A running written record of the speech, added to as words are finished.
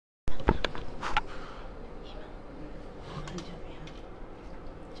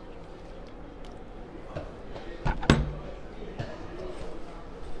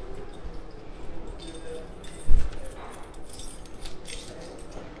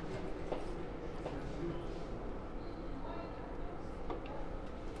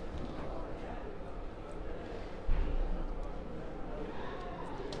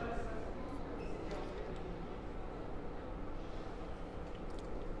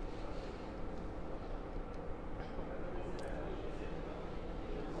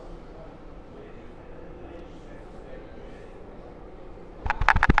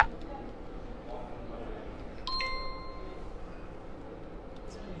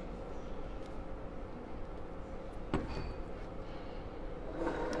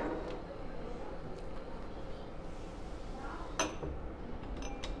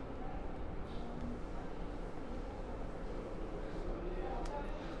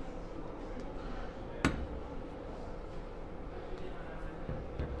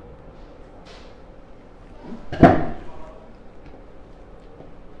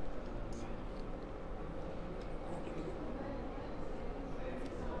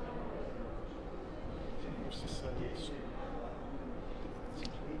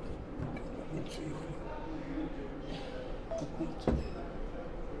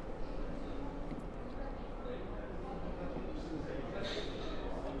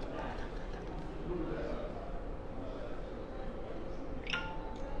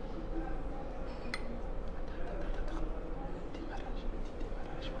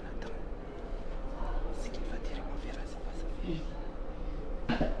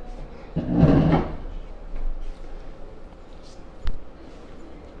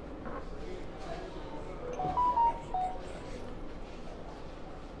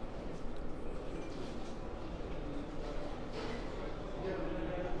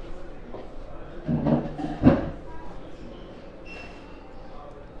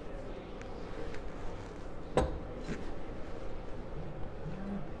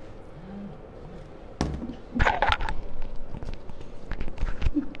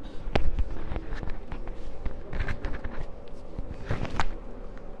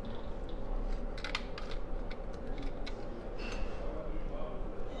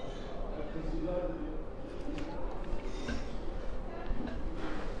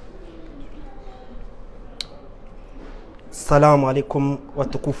Assalamu alaikum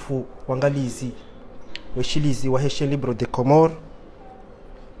watukufu wangalizi weshilizi wa Heshe Libre de Comore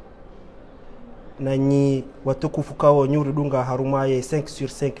na nyi watukufu kao nyuri dunga harumaye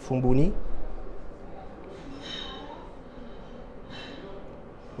 5/5 fumbuni.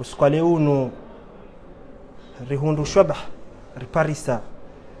 Uskwale unu rihundu shwabah riparisa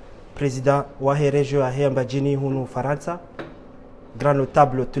president wa regio ya Mbadjini hunu Faransa grand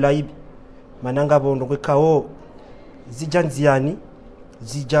notable Tulaib mananga bondo kao zidja nziani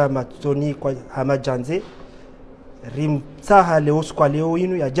zidja matoni kwa hamajanze rimtsaha leo kwa leo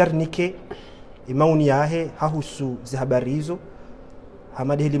inu ya jarnike imauni yahe hahusu zihabari hizo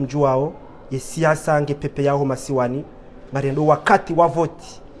hamadeli mjuao ye siasa nge pepe yao masiwani marendo wakati wa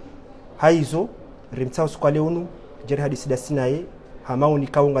voti haizo rimtsaha kwa leo unu jeri hadisi dasina ye hamauni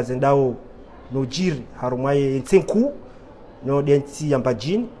kaunga zendao nojiri harumaye ntenku no denti ya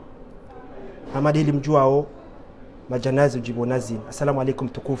Mbadjini hamadeli mjuao majanazi ujibonazini. Assalamu alaikum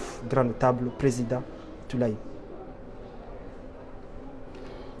tukufu grand notable president Tulaib.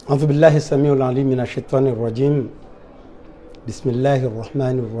 أعوذ بالله السميع العليم من الشيطان الرجيم. بسم الله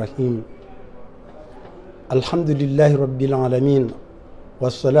الرحمن الرحيم. الحمد لله رب العالمين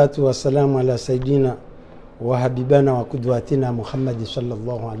والصلاة والسلام على سيدنا وحبيبنا وقدواتنا محمد صلى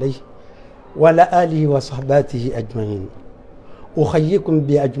الله عليه وعلى آله وصحباته أجمعين. أحييكم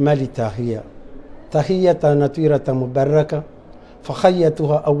بأجمال تحية تحية نطيرة مباركة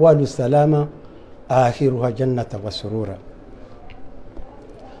فخيتها أول السلامة آخرها جنة وسرورا.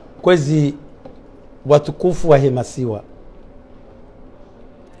 kwezi watukufu wa hemasiwa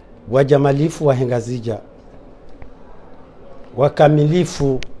wajamalifu wa hengazija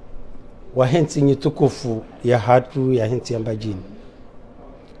wakamilifu wa hensi nyitukufu ya hatu ya hensi ya Mbadjini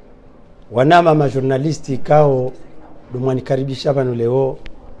wanama majurnalisti kao dumwani karibisha banu leo.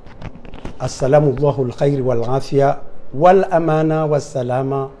 Assalamu Allahu alkhair wal afia wal amana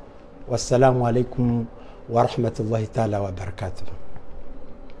wassalama wassalamu alaikum wa rahmatullahi ta'ala wa barakatuh.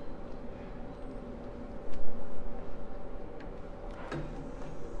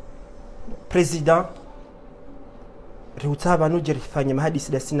 President riutaba no jerifanya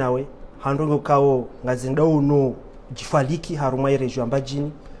mahadisi dasinawe handongo kao ngazindao no jifaliki harumai regio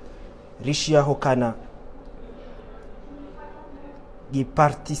Mbadjini rishia hokana gi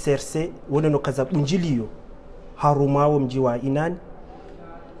parti serse wone no kaza bunjilio harumawo mjiwa inani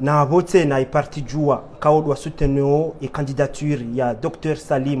na vote na parti jua kaodwa soutenir e candidature ya Dr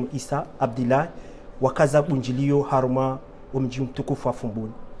Salim Issa Abdillah wakaza bunjilio haruma mji mtukufu wa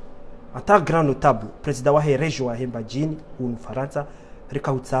Fumbuni. Ata grand notable president wa regio ya Mbadjini hunu Faransa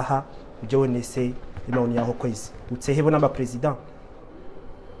rikautsaha ujewonese imaoni yaho kwezi utsehebo namba president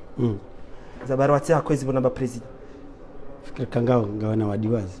zabaro atsa kwezi bonamba president fikira kangao ngawana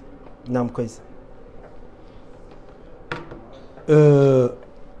wadiwazi na mkwezi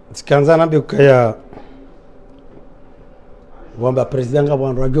sikanza nambe ukaya wamba president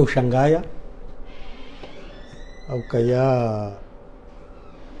ngabo nrajo ushangaya au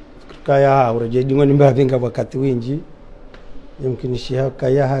kaya urejedi ngoni mbavinga wakati wingi yumkinishia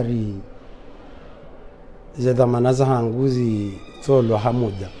kaya hari zedhamana za hanguzi tolo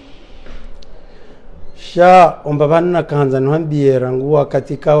hamuda sha ombabana kaanza nwambie rangu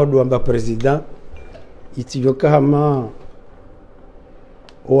wakati kao duamba president itiyoka hama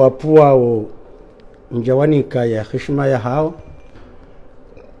oapua o njawani kaya heshima ya hao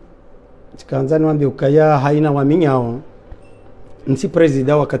tikaanza nwambie ukaya haina waminyao nsi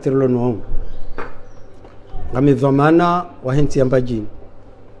president wakati rolo no ngami dhamana wa henti ya Mbadjini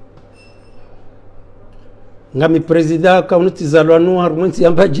ngami president ka unutizalwanu harumwensi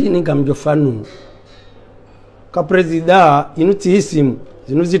ya Mbadjini ngamjofanu ka president inuti isimu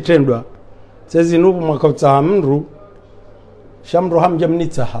zinuzitendwa sezinubu mwaka utahamru shamru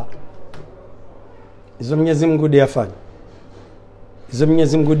hamjamnitaha izo Mwenyezi Mungu ndiye afanya izo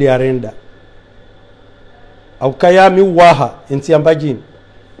Mwenyezi Mungu ndiye arenda au kayami waha enti ya Mbadjini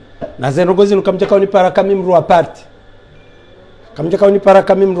na zenogozi nukamjaka unipara kami mru wa parti kamjaka unipara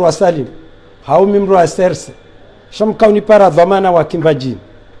kami mru wa Salim hau mimru wa serse shamka unipara dhamana wa Mbadjini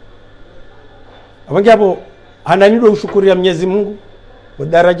abangi abo ananido ushukuri ya Mwenyezi Mungu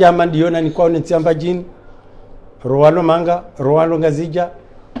udaraja amandiona ni kwa enti ya Mbadjini roalo manga roalo ngazija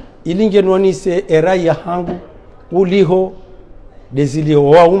ilinge nonise era ya hangu uliho dezili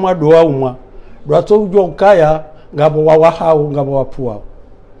wa umma doa umma doato ujwa ukaya ngabo wawahau ngabo wapuao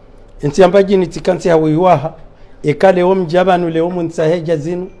enti ya Mbadjini tikanti hawiwaha ekale omjabanu leo munsaheja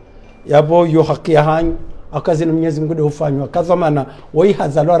zinu yabo yo haki ya hanyu akazinu Mwenyezi Mungu ufanywa kazamana wai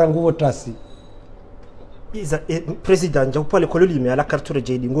hazalwara nguo tasi iza president nja upale kololi me ala karture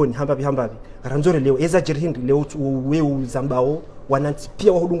jedi ngoni hambabi ranzore leo eza jirhindi leo weu zambao wananti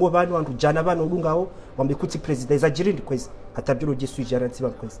pia wahudungo banu wandu jana banu udungao wambekuti president eza jirhindi kwezi hatabiro jesu jaranti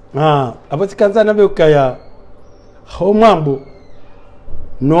kwezi abati kanza nabe ukaya ho mambo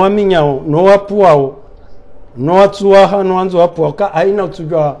no aminyao no wapuao no watsuaha no anzo wapuao ka haina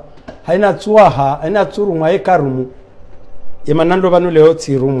utujwa haina tsuaha haina turumwa ekarumu emanando banu leo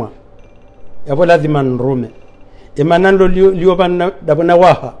tsirumwa yabo lazima nrume emanando liyo bana dabona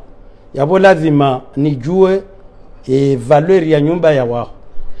waha yabo lazima nijue valeur ya nyumba ya waho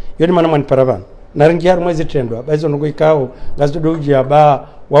yoni mana mwan paravan naringia mwezi tendwa bazo ngo ikao ngazodoji aba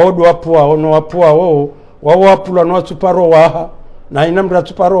waodo wapua ono wapua wapula no tsuparo waha na inamra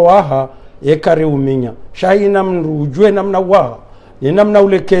tsuparo waha ekare uminya shaina mrujue namna waha ni namna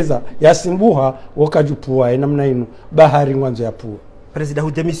ulekeza yasimbuha wakajupua namna inu bahari mwanzo ya pua president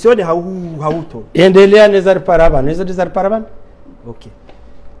hu demisione hauto endelea nezari paraban okay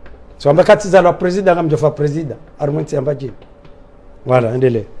so ambakati za la president ngamjofa president arumenti Mbadjini wala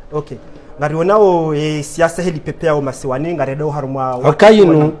endelea okay ngarionao siasa heli pepea o masiwani ngaredo harumwa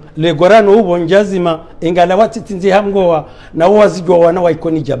wakayinu le gorano ubo njazima ingala watitinzi hamgoa na wazijwa wana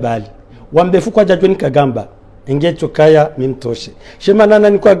waikoni jabali wambefu kwa jajoni kagamba engecho kaya mimtoshe shemanana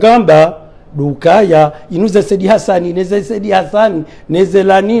ni kwa gamba dukaya inuze sedi hasani neze sedi hasani neze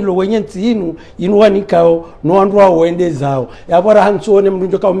lanilo wenye ntinu inuwanikao noandwa wende zao yabora hansuone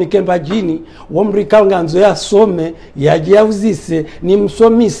mrunjo kao Mbadjini womrikao nganzo ya some yaje yauzise ni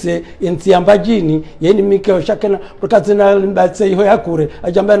msomise enti Mbadjini yeni mikao shakena prokazina mbatse iho yakure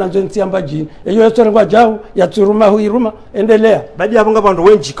ajamba nanzo enti Mbadjini eyo yatore ngwa jao yaturuma huiruma endelea badi abanga bandu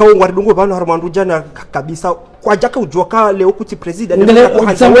wenji kao ngwaridungo banu harmandu jana kabisa kwa jaka ujoka leo kuti president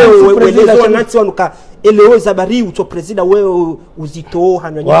wewe nanti wanuka eleo zabari uto president wewe uzito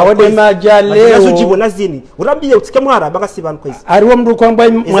hanyo wawode majaleo azujibo nazini urambie utike mwara bagasi banu kwezi ariwo mndu kwamba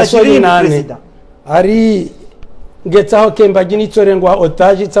maswali nane ari ngetaho Mbadjini torengwa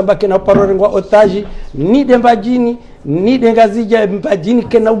otaji tsambake na parorengwa otaji ni Mbadjini ni ngazija Mbadjini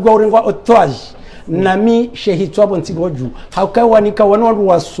kena ugorengwa otaji nami shehitwabo ntigoju haukawanika wanwandu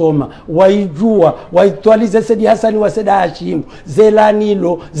wasoma waijua waitwalize sedi hasani wa seda Hashim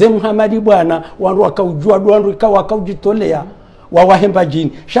zelanilo ze Muhammadi bwana wandu wakaujua wandu ikawa wakaujitolea wa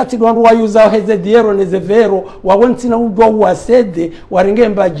Mbadjini shati wandu wayuza heze diero nezevero wawontina ujwa wasede warenge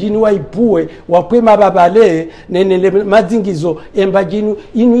Mbadjini waipue wakwema babale nenele mazingizo Mbadjini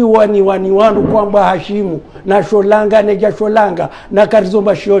inu wani wandu kwamba Hashimu na sholanga neja sholanga na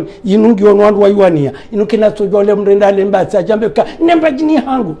karizomba shoni inungi wandu wayuania inukina tojole mrendale mbatsi ajambe ka Mbadjini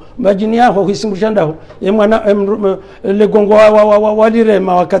hangu Mbadjini yaho hisimbushanda mwana legongo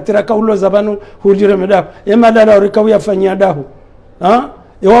walirema wakatira kaulo zabanu hulirema dahu emadala orika uyafanyia dahu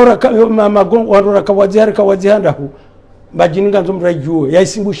yawara magongo warora kawazihari kawazihanda hu Mbadjini nganzo mrajue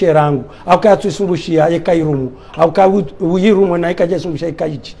yaisimbushe rangu akatu isimbushia yakairumu uyirumu na ikajesimbusha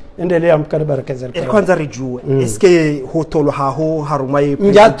ikaiji endelea mkarabara zari kwanza rijue eske hotolo haho harumai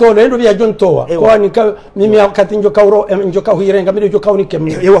njatolo endo bya jontoa kwa nika mimi wakati njoka uro njoka huirenga mimi njoka unike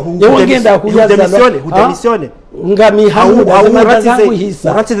ngenda demisione ngami hangu zangu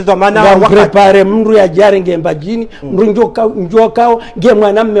hisa urati de domana wakati prepare mndu ya jarenge Mbadjini mndu njokao nge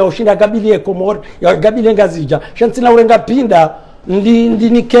mwana mme oshinda gabili ekomor ya gabili ngazija shantina urenga pinda ndi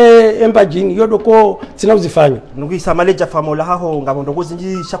nike Mbadjini yodoko tina uzifanya ngwisa maleja famola haho ngabondo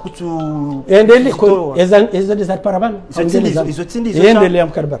gozinji shakutu endele ko eza de paraban izo tindi endele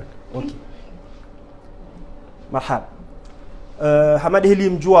amkarbar okay marhaba Hamadi hili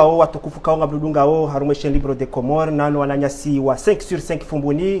mjua watukufu kaonga mdudunga harumwe chaîne libre de Comores nano wananyasi wa 5 sur 5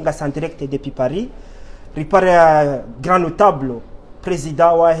 fumbuni ngasa en direct depuis Paris ripare grand notable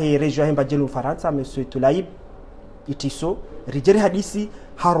président wa région Mbadjini Faransa monsieur Tulaib itiso rijeri hadisi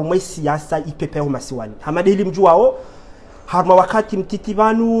harumwe siasa ipepeo masiwani Hamadi hili mjua haruma wakati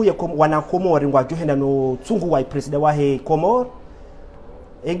mtitibanu ya wana Comores ngwa johenda no tsungu wa president wa Comores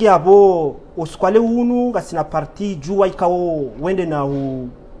enge abo oskwale unu ngasina parti juwa ikao wende na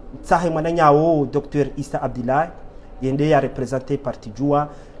tsahe mwananyao Dr. Issa Abdillah yende ya representer parti juwa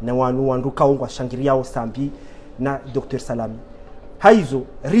na wandu kaongwa shangiriao sambi na Dr. Salami haizo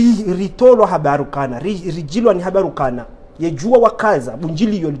ritolo habarukana rijilwa ni habarukana yejua wakaza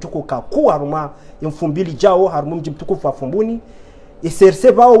bunjili yolitokoka kuwa haruma mfumbili jao haruma mji mtukufu wa fumbuni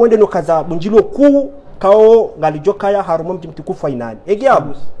eserse bao wende no kaza bunjilo ku kao ngalijoka ya harumo mji mtukufu inani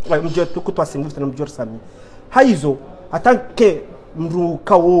egiabu mji mtukufu wa Simbusa na mji Sami haizo atanke mru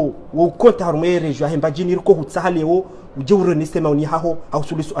kao wo konta harumo region Mbadjini riko hutsahale wo ujewure ni sema uni haho au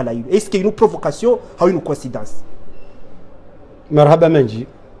sulusu ala yule est-ce que une provocation ou une coïncidence marhaba menji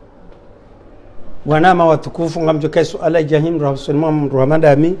wanama watukufu ngamjo kai suala jahim rahusman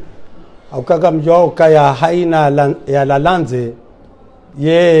ruhamandami au kaga mjo kaya haina ya lalanze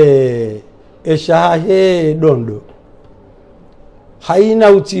ye eshahe dondo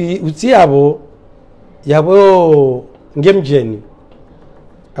haina utiabo yabo ngemjeni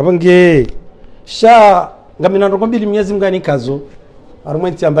abange sha ngamina ndokombili miezi mgani kazo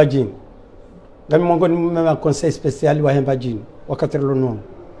arumenti Mbadjini ngami mongoni mwa conseil spécial wa Mbadjini wakati lono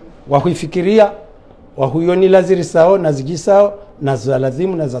wahuifikiria wahuyoni laziri sao na zigisao na za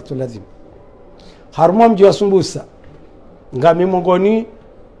lazimu na za tulazimu harumwa mji wa Sumbusa ngami mongoni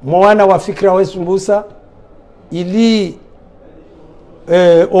mwana wa fikra wa Sumbusa ili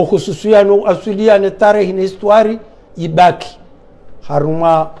ohususiano asuliane tarehe na histoire ibaki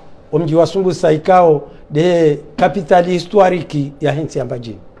haruma mji wa Sumbusa ikao de capitali historique ya hinsi ya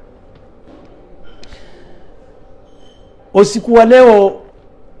Mbadjini. Usiku wa leo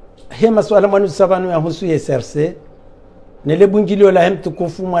hema swala manu savanu ya husu ya SRC nele bunjilio la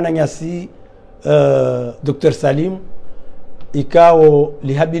mtukufu mwana nyasi Dr. Salim ikao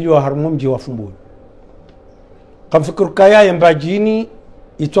lihabili wa harumu mji wa Fumbuni kamfikiru kaya Mbadjini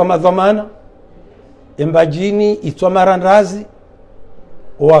itwa madhamana Mbadjini itwa marandazi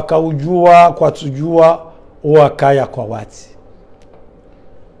wakaujua kwa tujua wakaya kwa wati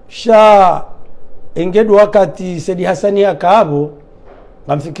sha engedu wakati Sedi Hasani akabo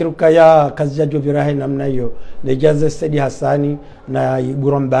ngamfikiru kaya kazi jadio virahe namna hiyo nejaze Sedi Hasani na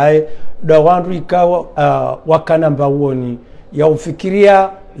Igurombae dawandu ikawa wakana mbawoni ya ufikiria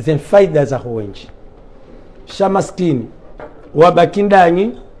zen faida za huwenji sha maskini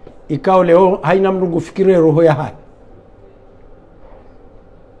wabakindani ikao leo haina mrungu fikirie roho ya hai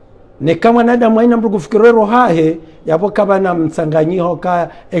ne kama nada mwaina mrugu fikirero hahe yapo kaba na msanganyiho ka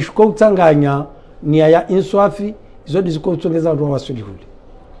eshko utanganya ni ya inswafi zodi ziko utongeza ndo wasuli huli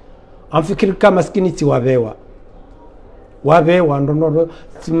amfikiri kama maskini ti wabewa ndono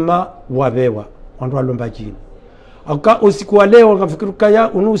tima wabewa ndo Mbadjini aka usiku wa leo ngafikiri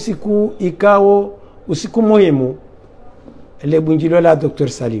kaya unu usiku ikao usiku muhimu ile bunjilo la Dr.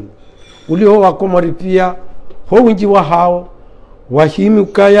 Salim ulio wakomori pia ho winji wa hao wahimi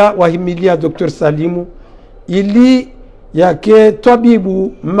kaya wahimilia Dr. Salimu ili yake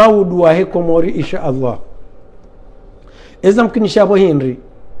tabibu maudu wa hekomori insha Allah eza mkinisha bo Henry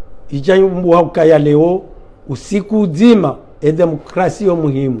ijayumbu haukaya leo usiku zima demokrasia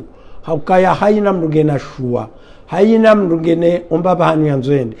muhimu haukaya haina mrugena shua haina mrugene ombaba hanu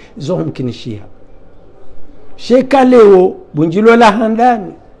yanzwende zo mkinishia sheka leo bunjilo la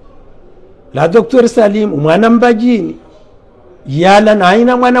handani la Dr. Salimu mwana Mbadjini yala na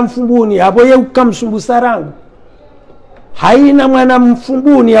haina mwana Mfumbuni aboye ukamsumbusa rangu haina mwana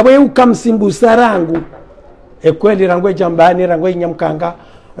Mfumbuni aboye ukamsimbusa rangu ekweli rangwe jambani rangwe nyamkanga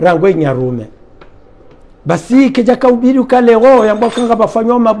rangwe nyarume basi keja kaubiri ukaleo yamba kanga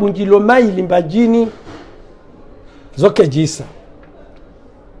bafanywa mabunjilo maili Mbadjini zoke jisa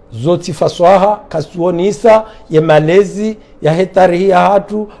zoti faswaha kasuonisa ya malezi ya hetarihi ya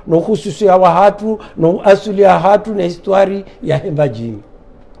hatu no hususi ya wahatu no asuli ya hatu na histori ya Mbadjini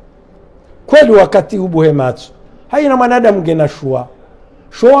kweli wakati ubu hematsu haina mwanadamu gena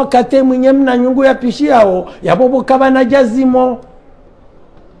shua kate mwenye mna nyungu ya pishi yao ya bobo kaba na jazimo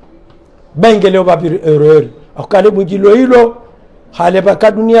bengeleo babiri erreur akale bunjilo hilo hale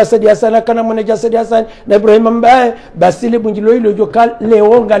baka dunia Sedi Hasani kana mwana Sedi Hasani na Ibrahim Mbaye basile bunjilo hilo joka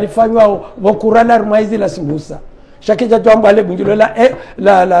leo ngalifanywa wakurana rumaizi la Sumbusa shakija jambo ale bunjilo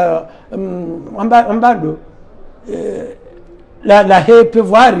ambado la he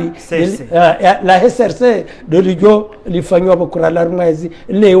pevari la he SRC de lijo lifanywa wakurana rumaizi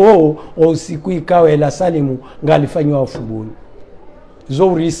leo usiku ikawe la Salimu ngalifanywa Fumbuni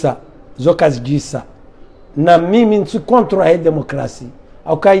zo urisa zo kazijisa na mimi nsi kontra he demokrasi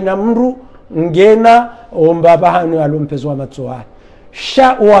au kaina mru ngena ombaba hanu alompezo wa matsoa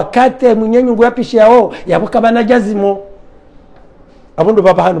sha wakate munyenyu yapishi yao yabuka na jazimo abondo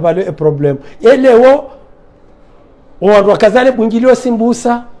baba hanu bale problem elewo o wakazale bunjilio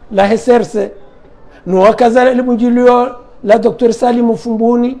Simbusa la SRC no wakazale bunjilio la Dr. Salim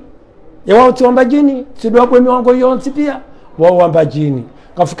Fumbuni yawa Mbadjini sidwa bwe miwango yonsi pia wa Mbadjini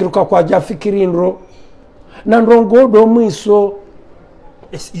kafikiruka kwa jafikiri nro na ndongodo mwiso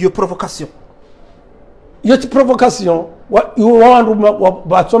yo provocation wandu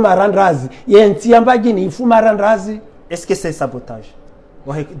batsoma randrazi yenti Mbadjini ifuma randrazi est-ce que c'est sabotage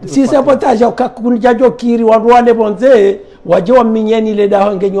si sabotage akakunjajo kiri wandu wale bonze waje wa minyeni ile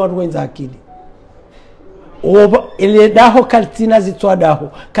daho ngenyi wandu wenza akili oba ile daho kaltina zitwa daho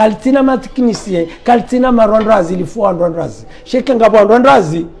kaltina matikinisie kaltina marandrazi lifu randrazi sheke ngabo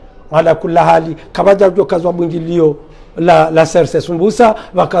randrazi ala kula hali kabaja jo kazwa bunjilio la serse sumbusa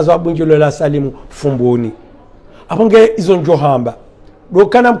wakazwa bunjilio la salimu fumbuni aponge izo njohamba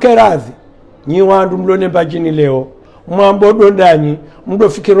dokana mkerazi nyi wandu mlone Mbadjini leo mwambodo ndanyi mdo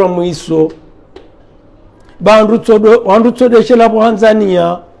fikirwa muiso wandu todo shela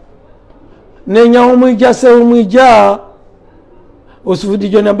Tanzania nenya umwija se umwija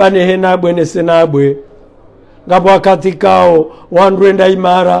usufudijo na banehe nabwe nesenabwe ngabo wakati kao wandu enda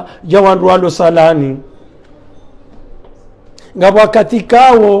imara ja wandu walo salani ngabo wakati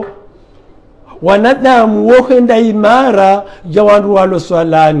kao wanadamu wohenda imara ja wandu walo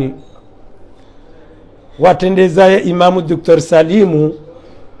salani watendeza Imamu Dr. Salimu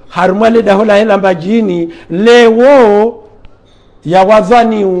harumale dahola hela Mbadjini lewo ya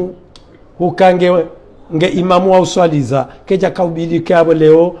wazani hukange nge imamu wa uswaliza keja kaubili kabo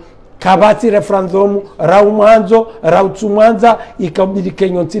leo kabati referendum rau mwanzo rau tumwanza ikabili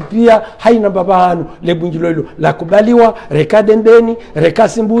kenyonti pia haina babahanu lebunjilo hilo la kubaliwa reka dembeni reka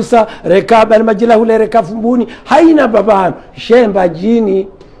simbusa reka balmajila hule reka fumbuni haina babahanu Mbadjini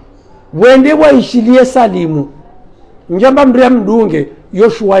wende waishilie Salimu njamba mria mdunge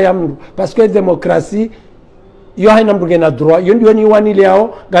yoshua ya mdu parce que demokrasi yo haina mdunge na droit yo ndio ni wani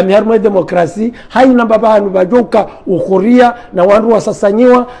leo gami harmo demokrasi haina babahanu bajoka ukhuria na wandu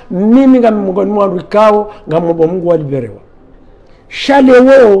wasasanyiwa mimi ngami mungoni mwandu kao ngamobo Mungu waliberewa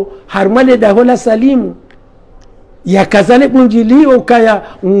shalewo harmale dahola Salimu ya kazale bunjilio kaya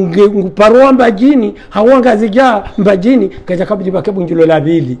nguparwa Mbadjini hawanga zidja Mbadjini kaja kabili bake bunjilo la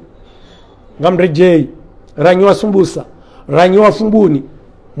bili ngamrejei ranyiwa sumbusa ranyiwa fumbuni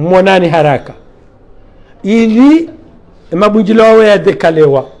mwanani haraka ili mabunjilo wawe ya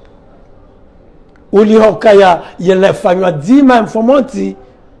dekalewa ulihokaya yelefanywa dzima mfomoti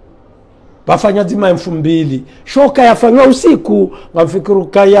bafanya dzima mfumbili shoka yafanywa usiku ngafikiru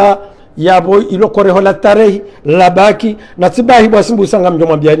kaya yabo ilokoreho la tarehi labaki na tibahi bwa sumbusa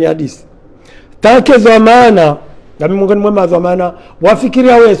ngamjomwambiani hadisi take zamana ngami mungoni mwema zamana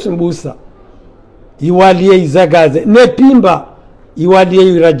wafikiria we sumbusa iwalie izagaze nepimba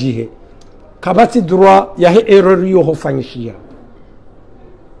iwalie irajihe kabati droit ya he error yo hofanyishia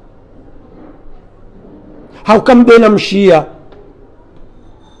haukambena mshia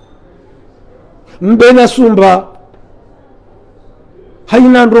mbena sumba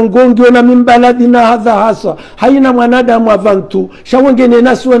haina ndongongi na mimbaladi na hadha hasa haina mwanadamu avantu shawengene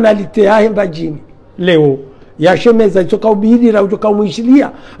nationalite ya Mbadjini leo ya shemeza choka ubidi ra ujoka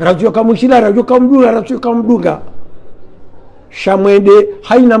umwishilia ra ujoka umwishilia ra ujoka umdunga ra ujoka umdunga shamwende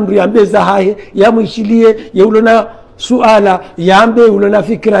haina mriambeza hahe ya mwishilie ya ulona suala yambe ulona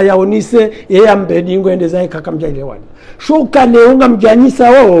fikira ya onise ya mbedingo endeza kakamjaile wani shuka leunga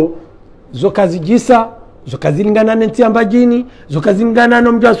mjanyisa wao zokazijisa zokazilingana nenti Mbadjini zokazilingana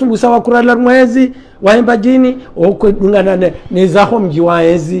no mjasumbusa wa kurala mwezi wa Mbadjini okudungana nezaho mji wa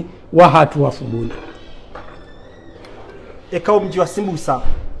ezi wa hatu wa fubuni ekao mji wa Simbusa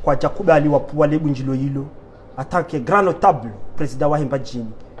kwa jakubali wapuwa lebunjilo hilo atanke grand notable president wa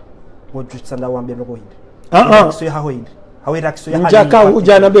Mbadjini wajusanda wambe loko hindi kiso ya hindi hawera kiso ya hali njaka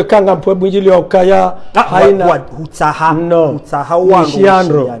ujana bekanga mpwe bunjilo ukaya haina hutaha no hutaha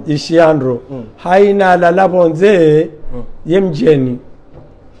wangu ishiandro haina lalabonze yemjeni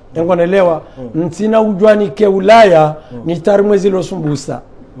engonelewa ntina ujwani ke Ulaya ni tarimwezi lo Sumbusa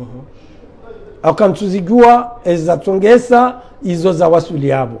akantuzijua ezatongesa izo za wasuli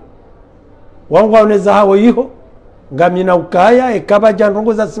yabo wangu waoneza hawo iho ngamina ukaya ekaba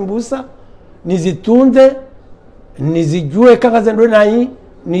janrongo za Sumbusa nizitunde nizijue kanga zendo nayi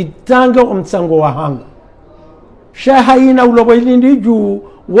nitange omtsango wa hanga shahaina ulobo ilindi juu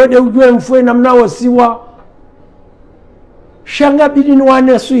wode ujue mfwe namna wasiwa shanga bidini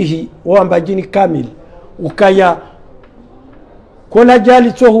wane suhi wa Mbadjini kamili ukaya kola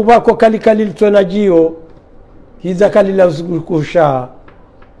jali tohu wako kalikali litona jio hiza kalila usikusha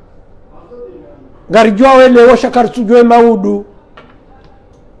ngarijua wele washa kartujue maudu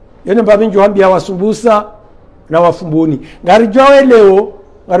yone mbabinjo hambia wasumbusa na wafumbuni ngarijua weleo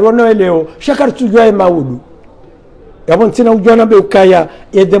ngariwana weleo shakartujue maudu yabo ntina ujona be ukaya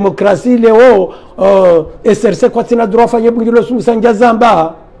ya demokrasi leo SRC kwa tina drofa yebungilo Sumbusa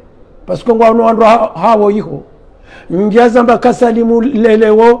njazamba parce que ngwa no hawo iho njazamba kasalimu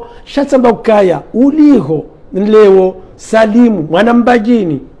lelewo shatsamba ukaya uliho leo Salimu mwana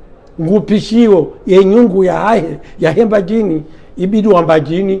Mbadjini ngupishiwo yenyungu ya hahe ya Mbadjini ibidi wa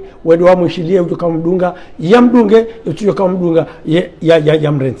Mbadjini wedo wa mwishilie utoka mdunga ya mdunge utoka mdunga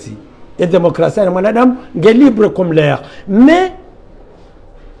ya mrensi et démocratie na mwanadamu nge libre comme l'air mais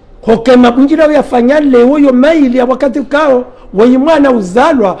hokema bunjira yafanya leo yo maili ya wakati kao wayimwana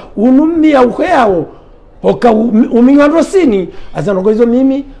uzalwa unumia uheao oka uminywa rosini azanogozo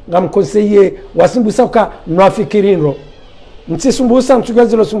mimi ngamkonseye wasimbusa uka nwafikirinro mtsisumbusa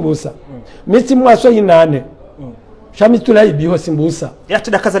mtugazilo sumbusa miti mwaso inane shami tulaibiho simbusa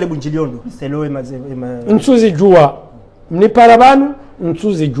yatida kazale bunjiliondo selowe ntuzi jua mnipara banu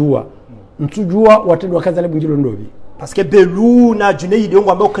ntuzi jua ntujua watedwa kazale bunjiliondo bi parce que belu na juneyi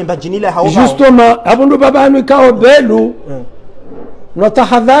diongo ambao Mbadjini la hawa justement abondo babanu ikao belu no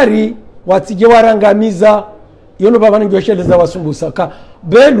tahadhari watije warangamiza yono babanu njosheleza wasumbusa ka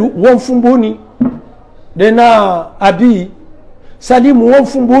belu wo mfumbuni dena abi salimu wo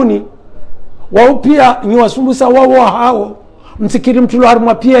mfumbuni wao pia ni wasumbusa wao hao msikiri mtulo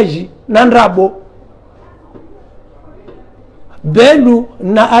harumwa piaji na ndrabo belu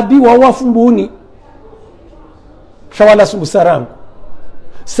na abi wao wafumbuni shawala sumbusa rangu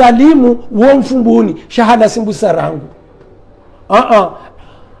salimu wo mfumbuni shahala sumbusa rangu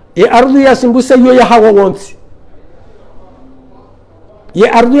e ardhi ya sumbusa yo ya hawa wonti ye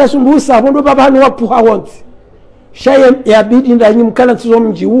ardhi ya sumbusa abondo babanu wapu hawonti shaye ya bidi ndanyi mkala tuzo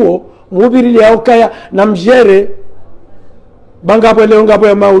mji huo mubiri ya okaya na mjere bangabo leo ngabo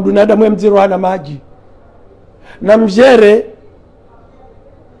ya maudu na damu ya mziro hana maji na mjere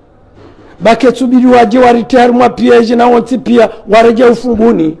bake tsubiri waje waritari mwa piaji na wonti pia wareje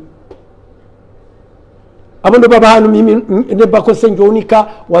ufumbuni abondo baba hanu mimi ne bako senjonika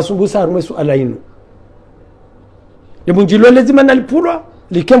wasumbusa harumwesu alainu lebunjilo lezima nalipulwa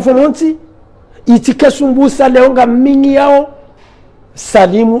likemfo monti itika sumbusa leonga mingi yao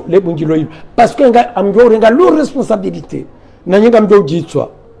salimu lebunjilo hiyo parce que nga amjore nga lourde responsabilité na nyinga mjo jitswa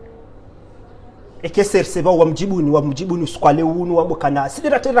ekeserseba wa mjibuni skwale unu wa bokana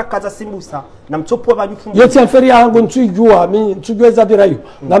sidira tera kaza simbusa na mtopo wa nyufungu yote amferi yangu ntujua mi ntujua zabirayo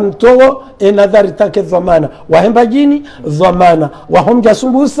na mtogo enadhari take dhamana wa Mbadjini dhamana wa homja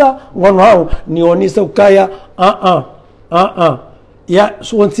sumbusa ngono hao nionisa ukaya ya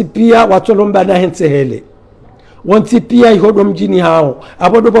wonti pia watolomba na hensehele wonti pia ihodo mjini hao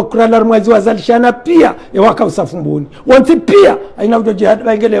abodo bakurala mwezi wazalishana pia ewaka usafumbuni wonti pia aina ujo jihad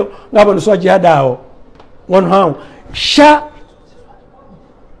bangeleo ngabo nso jihad hao ngono hao sha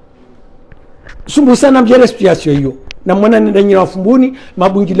sumbusa na mjere situation hiyo na mwana nenda nyira wafumbuni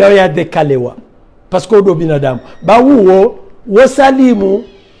mabungilao ya dekalewa parce que odo binadamu bawuo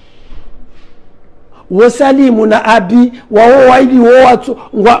wasalimu na abi wao waidi watu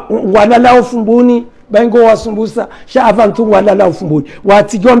ngwalala ufumbuni bango wasumbusa sha avantu ngwalala ufumbuni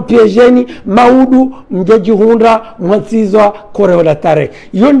watijwa mpiejeni maudu mjoji hunda mwatizwa koreola tare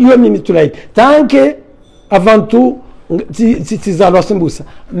iyo ndiyo mimi tulai tanke avantu tizalwa sumbusa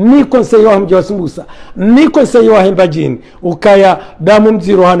mi konseyo wa mjowa sumbusa mi konseyo wa Mbadjini ukaya damu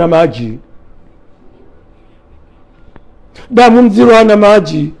mziro hana maji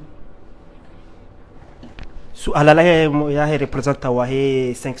suala ya representa wa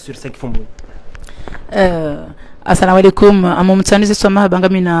 5 sur 5 fumbu assalamu alaikum amomtsanize soma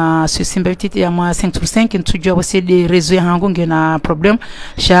bangami na susimba vititi ya mwa 5 sur 5 ntujua wasi de réseau ya hangu ngena problem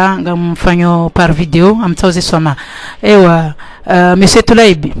sha ngamfanyo par video amtauze soma ewa monsieur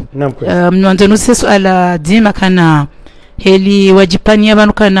Tulaibi mwanzo suala dima kana heli wajipania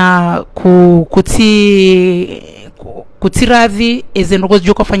banu kana kutiradhi ezenogo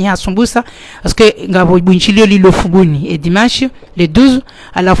joko fanya sumbusa parce que ngabo bunjilio lilo fubuni et dimanche le 12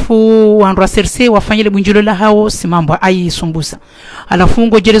 alafu wanrwa serse wafanye le bunjilio la hao simambo ai sumbusa alafu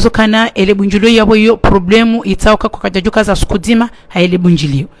ngojelezo kana ele bunjilio yabo yo problemu itauka kwa kajajuka za skudima haile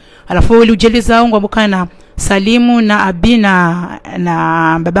bunjilio alafu wali ujeleza ngabo kana Salimu na Abina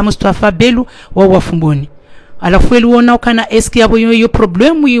na baba Mustafa Belu wa wafumbuni alafu eliona ukana eski abo yo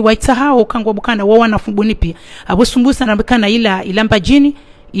problemu yiwaita hao kangwa bukana wa wanafumbuni pia abo sumbusa na bukana ila Mbadjini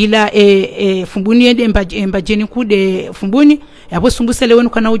ila fumbuni ende Mbadjini kude fumbuni abo sumbusa lewe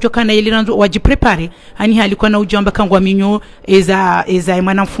ukana ujo kana ili ranzo wajiprepare ani halikuwa na ujamba kangwa minyo eza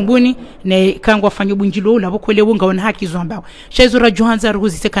mwana fumbuni ne kangwa fanyo bunjilo labo kwelewe ngaona haki zomba shaizo Johanza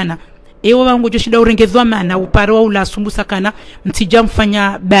ruzitekana ewa wangu joshida urengezwa mana upare wa ula sumbusa kana mtija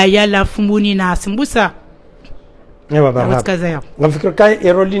mfanya baya la fumbuni na sumbusa ewa baraba ngafikira kai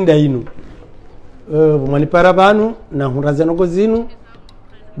erolinda inu mwani parabanu na hurazano gozinu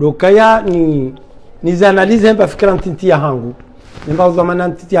dokaya ni zanalize mba fikira ntinti ya hangu mba uzamana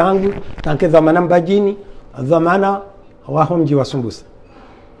ntinti ya hangu tanke zamana Mbadjini zamana wahomji wa sumbusa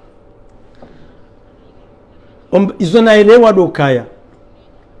izo naelewa dokaya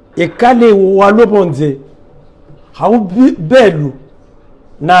ekale walobonze hau Belu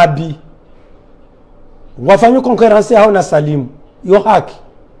nabi wafanye concurrence hao na Salimu yo haki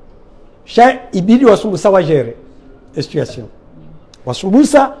sha ibidi wasumbusa wajere situation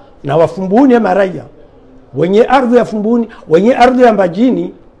wasumbusa na wafumbuni maraia wenye ardhi ya fumbuni wenye ardhi ya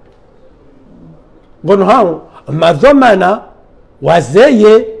Mbadjini ngono hao madhomana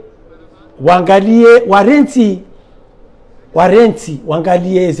wazeye wangalie warenti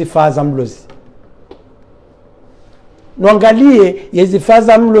wangalie zifaza mlozi noangalie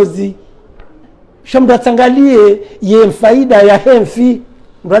yezifaza mlozi shamdatsangalie ye faida ya hemfi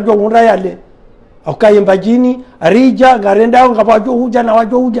mrajo ngura yale akaye Mbadjini arija garenda ngabajo huja na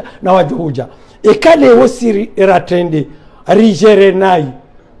wajo huja ekale wosiri eratende arijere nai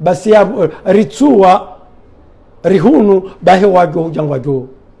basi ya ritsuwa rihunu bahe wajo huja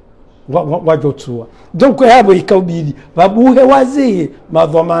wajo tsuwa donc yabo ikaubidi babuhe waziye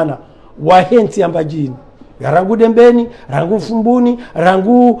madhomana wahenti ya Mbadjini rangu dembeni rangu fumbuni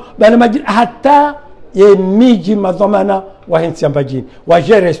rangu bana majini hata ye miji madhomana wahenti ya Mbadjini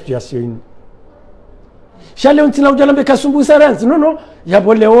wajere situation shale untina ujalambe kasumbusa ranzi no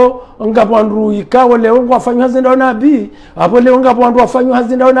yabo leo ngabwandu ikawo leo ngwafanywa zinda na bi abo leo ngabwandu wafanywa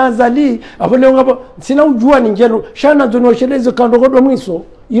hazinda na azali abo leo ngabo sina ujua ni ngero shana zono shelezo kandogodo mwiso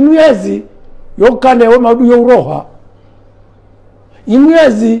inuyezi yokale o madu yoroha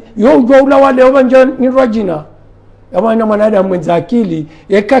inuyezi yojwa ula wale obanje ni rajina yabana mwanadamu mwenza akili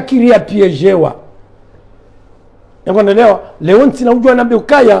yekakiria piejewa yangonelewa leo ntina ujua nambe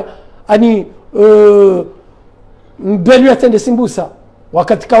ukaya ani mbelu ya tende simbusa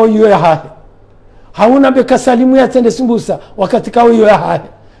wakati kao hiyo ya hahe hauna beka salimu ya tende simbusa wakati kao hiyo ya hahe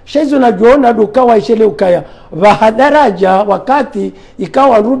shaizo na juona dukawa ishele ukaya vahadaraja wakati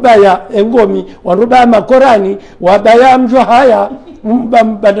ikawa ruba ya engomi waruba ya makorani wabaya mjwa haya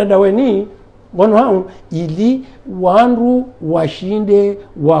mbadada weni ngono hao ili wanru washinde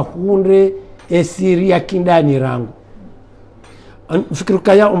wahunde esiri ya kindani rangu fikiru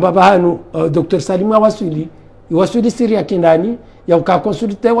kaya umbabahanu Dr. Salimu iwasuli siri ya kindani ya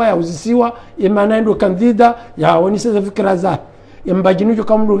ukakonsultewa ya uzisiwa imanaendo kandida ya waniseza fikira za Mbadjini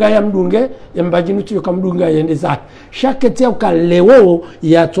chuka mdunga ya mdunge Mbadjini chuka mdunga ya ende za shaketi ya ukalewo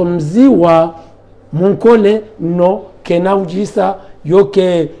ya tomziwa munkole no kena ujisa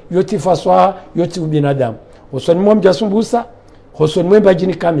yoke yoti faswa yoti ubinadamu hosoni mwa mjasumbusa hosoni mwa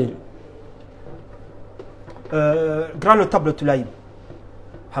Mbadjini kamili. Grand notable Tulaib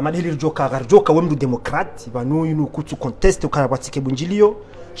hamadili joka garjoka wemdu demokrati banu yinu kutu conteste ukarabati bunjilio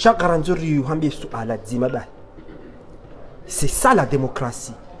chaque ranzori yuhambie suala dzima ba c'est ça la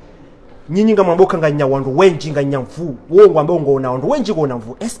démocratie nyinyi nga mamboka nganya wandu wenji nganya mvu wo ngwambe ngona wandu wenji ngona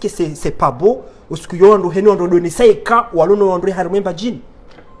mvu est-ce que c'est pas beau usikuyondo heno ndo doni saika walono wandu harume Mbadjini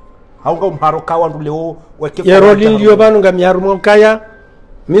haunga umharoka wandu leo weke yero lindio banu ngamyarumo kaya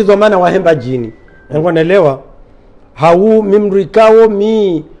mizomana wa Mbadjini ngonelewa hau mimrikao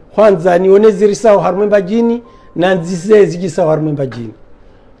mi kwanza nionezirisa harume Mbadjini na nzise zijisa harume Mbadjini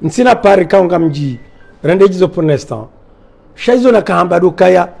nsina pari kaunga mji rendejizo pour l'instant shaizo na kahamba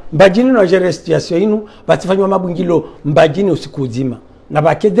dukaya Mbadjini na gere situation inu batifanywa mabungilo Mbadjini usiku uzima na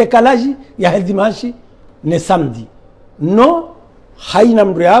bakede kalaji ya hedimashi ne samedi no haina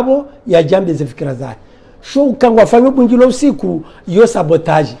mri abo ya jambe ze fikira zake sho ukangwa fanywa bungilo usiku yo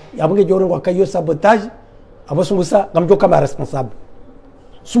sabotage yabunge joro ngwa yo sabotage abo sumbusa ngamjo kama responsable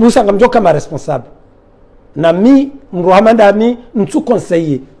sumbusa ngamjo kama responsable na mi mruhamanda mi ntu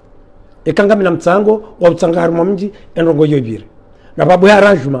conseiller ekanga mina mtsango wa utsangari mwa mji enrongo yobire na babu ya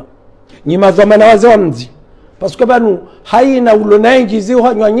arrangement nyima zamana waze wa mji parce que banu haina ulona ingizi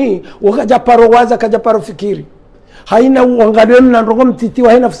uhanywanyi ukaja paro waza kaja paro fikiri haina uangalwe na ndongo mtiti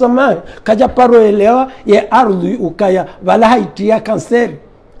wa haina fusama kaja paro elewa ye ardhi ukaya wala haitia kanseri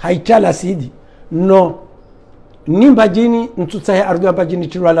haitia lasidi no ni Mbadjini ntutsa ya ardhi ya Mbadjini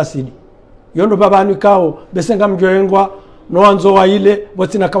tirwa lasidi yondo baba nikao besenga mjoengwa no wanzo wa ile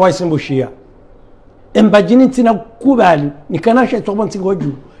botina kawaisimbushia Mbadjini tina kubali nikanasha tobo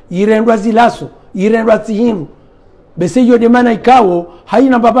ntingoju irendwa zilaso irendwa tihimu bese yo demana ikawo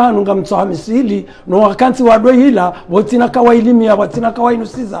haina baba hanu ngamtsoha misili no wakanti wadwe hila botina kawailimia botina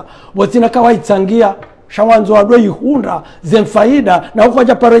kawainusiza botina kawaitsangia shawanzo wadwe ihunda zemfaida na uko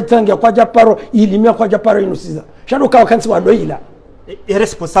japaro itsangia kwa japaro ilimia kwa japaro inusiza shado kawakanti wadwe hila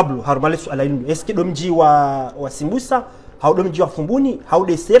irresponsable harumale suala inu est-ce que domji wa simbusa haudo mji wa fumbuni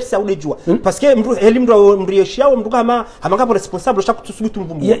haude serse haude jua parce que mru mrieshia mru kama hamanga responsable chaque tusubitu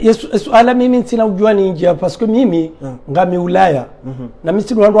mvumbu yesu ala mimi ntina ujua ni njia parce que mimi ngami Ulaya na mimi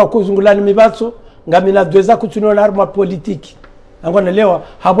sinu wandu wakuzungulani mibaso ngami na dweza kutunona arma politiki angonelewa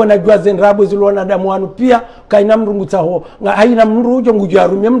habona jua zenrabo zilona damu wanu pia kaina mrungu taho nga haina mru ujo ngujua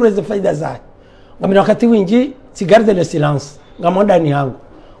rumye mru eze faida zake ngami na wakati wingi si garde le silence ngamonda ni hangu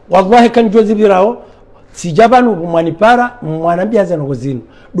wallahi kan jozi birao sijabanu mwanipara mwanambia za ngozino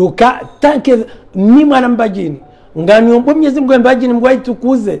doka tanke ni mwana Mbadjini ngani ombo Mwenyezi Mungu Mbadjini Mungu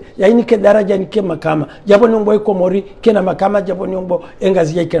aitukuze yainike daraja nike makama japo ni ombo ikomori kena makama japo ni ombo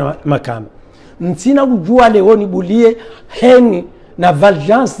engazi yake na makama ntina kujua leo ni bulie heni na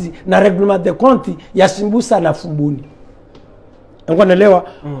valjansi na reglement de compte ya Sumbusa na Fumbuni ngonaelewa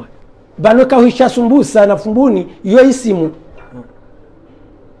bano kahisha Sumbusa na Fumbuni iyo isimu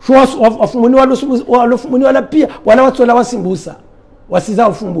Wafumbuni wala pia wala watu wala wasimbusa wasiza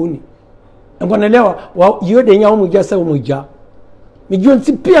ufumbuni ngonaelewa yode nya umujasa umuja mijua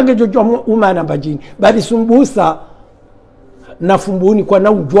pia ngejojo umana Mbadjini bali Sumbusa na Fumbuni kwa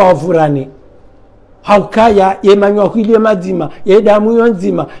na ujwa wavurani haukaya yemanywa kwile madima yedamu yo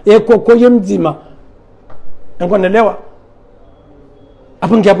nzima ekoko ye mzima ngonaelewa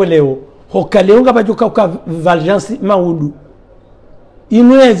hapo ngapo leo hokaleo ngabajuka kwa valjansi maudu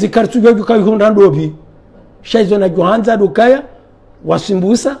inwezi kartujo jukayihunda ndobi shaizo na johanza dukaya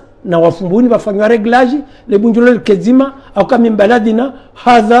Wasumbusa na Wafumbuni bafanywa reglaji le bunjulo kezima au kama Mbaladina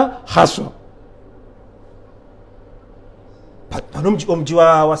hadha haswa omji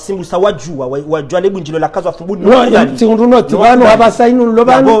wa Sumbusa wajua le bunjulo la kazo Wafumbuni no tiundu noti bano abasainu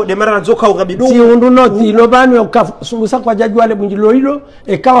lobano de mara nzoka ugabidu tiundu noti lobano Sumbusa kwa jajua le bunjulo hilo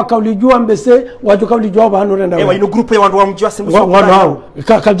ekawa kaulijua mbese watu kaulijua bano renda ewa ino grupu ya wandu wa mji wa Sumbusa wao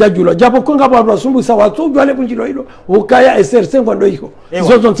kakajajula japo konga bwa Sumbusa watu jua le bunjulo hilo ukaya SRC ngondo iko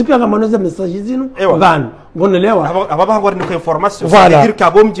zozo ntipia kama noze message zinu bano ngonelewa ababa ngori ni information c'est-à-dire que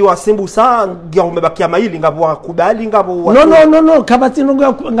abomji wa Sumbusa ngiamebakia maili ngabo kubali ngabo no kabati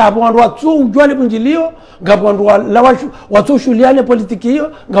ngabo wandu watu ujwale bunjilio ngabo wandu watu shuliane politiki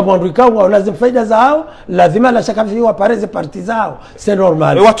hiyo ngabo wandu ikawa lazima faida zao lazima la shakafi wa pareze parti zao c'est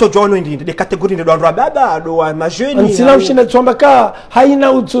normal watu jono ndi de categorie de wandu baba do wa majeni nsila ushinde tsomba ka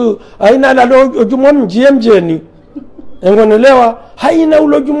haina utu haina la ojumwa mjeni ngonelewa haina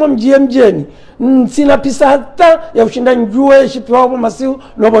ulojumwa mjeni sina pisa hata ya ushinda njue shipi wapo masiu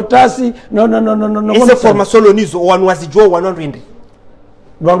lobotasi no ise formation lonizo wanwazijua wanwandi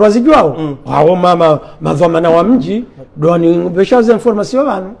wanwazijua hao mama madhamana wa mji doni beshaza information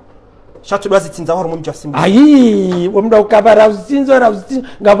bano shatu dwazi tinza horo mji wa Sumbusa ayi wamda ukabara uzinzo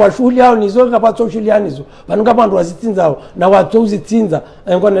ngaba shughuli yao nizo ngaba shughuli yanizo bano ngaba ndo wazitinza na watu uzitinza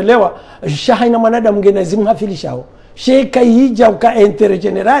ngonelewa shahaina mwanadamu ngene zimhafilishao sheka hija uka intere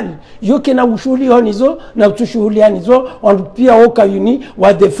general yoke na ushuli honizo na utushuhuli hanizo on pia oka uni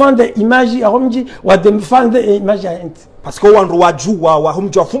wa defendre image ya homji wa defendre image ya ent parce que wandu wajua wa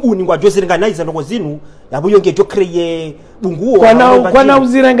homji wa Fumbuni ngwa jozirenganize ndo zinu yabuyo ngejo créer bunguo kwa na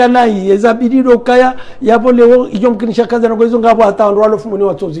uzirenganai ezabidiro kaya yabo leo iyo mkinisha kaza ndo hizo ngabo hata wandu walo Fumbuni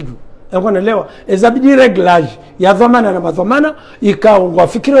watoziju ngonaelewa ezabidi reglage ya dhamana na madhamana ikao ngwa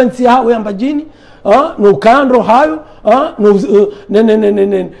fikira nti hao ya Mbadjini no kandro hayo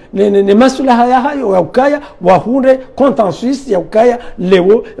ne masulaha ya hayo ya ukaya wahunde contentious ya ukaya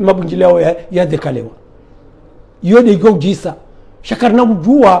leo mabunjileo ya dekalewa yode gogisa shakarna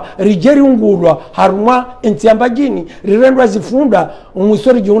kujua rijeri ungulwa haruma enti ya Mbadjini rirendwa zifunda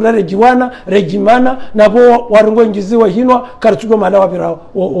umusori jiunda rejiwana rejimana nabo warungo njiziwa hinwa karatugo malawa bira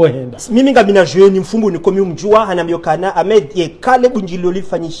ohenda mimi ngabina jeune Mfumbuni komi umjua hanamyokana Ahmed ye kale bunjilio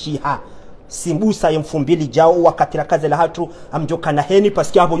lifanyishiha Sumbusa yemfumbili jao wakati la kazi la hatu amjoka na heni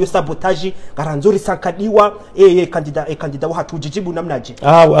paski hapo yo sabotage garanzuri sankadiwa kandida wa hatu jijibu namnaje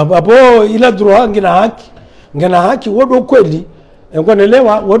hapo ila droit ngina haki wodo kweli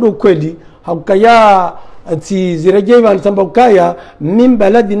ngonelewa wodo kweli hakaya ati zirejei wanatamba ukaya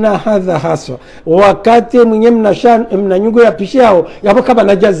Mbaladina hadha haswa wakati mwenye mnanyungo ya pishiao yapo kama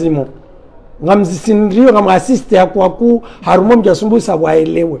najazimo ngamzisindio kama assist ya kwa harumo mja Sumbusa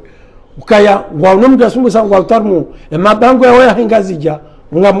waelewe ukaya ngwanomja Sumbusa ngwautarmu mabango ya weya hingazija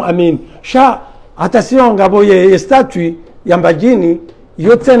ngam amin sha hata sio ngabo ye statue ya Mbadjini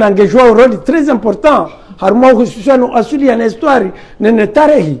yote na ngejua role très important harumo hususan asuli ya histoire nene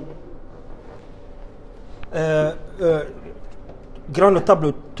tarehi grand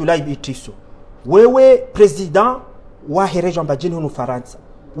notable Tulaib Itiso wewe president wa region Mbadjini hunu Faransa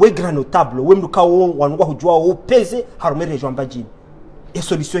we grand notable we mdukao wanungwa hujua upeze harumo region Mbadjini et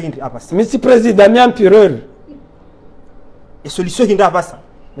solution hindi abasa Mr. President empereur et solution hindi abasa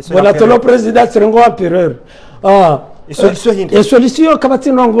wala tolo president serengo empereur et solution hindi et solution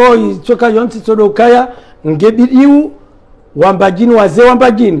kabati nongo itoka yonti todo kaya ngebidiu wa Mbadjini wazee wa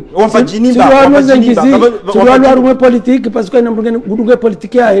Mbadjini tuliwanu harume politique parce que nambunge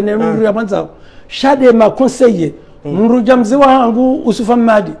politique ya ene nuru ya manza shade ma conseiller mruja mzee wangu Usufa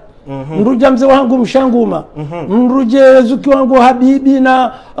Madi mruja mzee wangu Mshanguma, mruje zuki wangu Habibi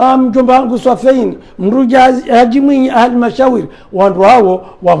na mjomba wangu Swafein, mruja Haji Mwinyi halmashauri. Wandu hao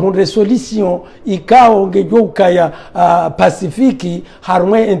wahunde solution ikao ngejouka ya Pasifiki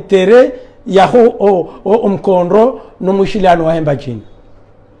harumwe intere yaho mkondro no mushilano wa Mbadjini.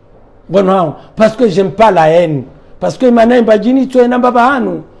 Bueno hao parce que j'aime pas la haine, parce que mana Mbadjini to ena baba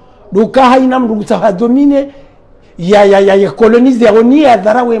hanu duka haina mndu ha domine ya colonize ya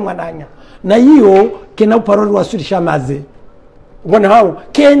dharawe mwananya na hiyo kena uparo wasulisha maze. Bueno hao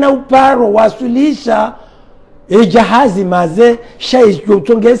kena uparo wasulisha jahazi maze shai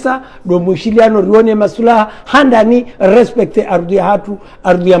jotongesa do mushiliano rione masulaha handani respecte ardhi ya hatu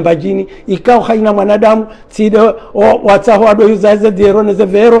ardhi ya Mbadjini ikao haina mwanadamu tido wataho ado yuzaze dirone ze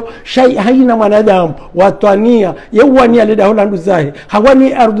vero shai haina mwanadamu watwania yewania leda holandu zahe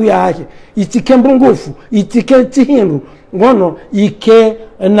hawani ardhi ya hake itike mbungufu itike tihindu ngono ike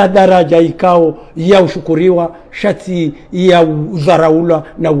na daraja ikao ya ushukuriwa shati ya udharaula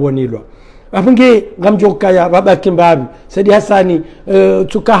na uonilwa. Apunge ngamjoka ya baba Kimbabi Saidi Hasani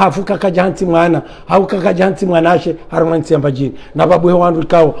tukahafuka kajanti mwana hauka kajanti mwanashe harmanti Mbadjini na babu wandu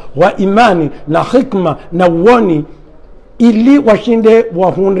kao wa imani na hikma na uoni ili washinde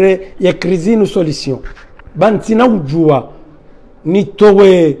wahunre ya krizinu solution banti na ujua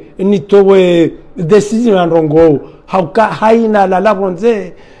nitowe decision ya ndongo hauka haina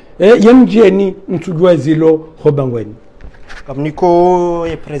lalabonze yemjeni mtujua zilo hobangweni. Comme Nico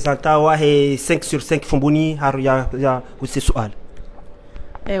est présentant wa 5 sur 5 fumbuni haru ya kusi suala.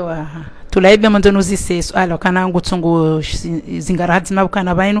 Ewa tulaibe mandonuzi se suala kana ngutsungu zingarati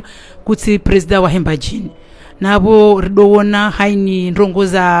mabukana bainu kuti president wa Mbadjini nabo ridowona haini ndongo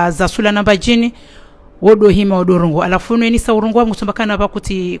za sula na Mbadjini wodo hima odorongo alafuno ni saurongo wa musumbakana ba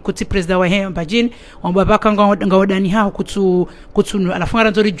kuti president wa Mbadjini wambabaka ngaodani ha kutu alafunga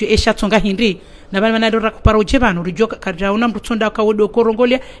nzori ju esha tonga hindi na bana manadora kupara ujebano rijo kajauna mrutonda ka wodo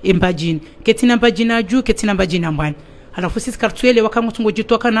korongolia Mbadjini ketina Mbadjini aju ketina Mbadjini ambani alafu sisi kartuele wakamutungo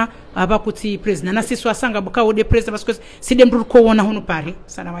jitokana abakuti president na sisi wasanga buka wode president parce que side mru ko wona hono pare.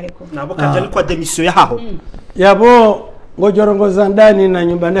 Assalamu alaykum na boka jali kwa demission ya haho yabo ngojorongoza ndani na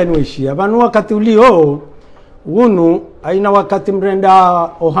nyumba ndani weshia banu wakati ulio unu aina wakati mrenda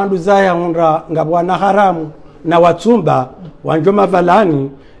ohandu zaya unra ngabwana haramu na watsumba wanjoma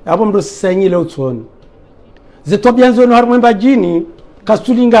valani abo mro senyile utsoni zetobyanzo no harumwe Mbadjini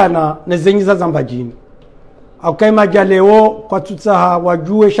kasulingana nezenyiza za Mbadjini akaima jaleo kwa tutsaha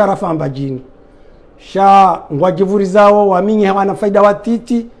wajue sharafa Mbadjini sha ngwajivurizawo waminyi hawana faida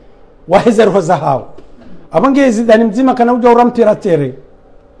watiti wahezeru za hao abange zidani mzima kana uja urampira tere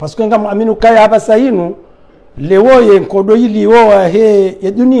parce que ngam aminu kaya haba sainu lewo ye nkodo yiliwo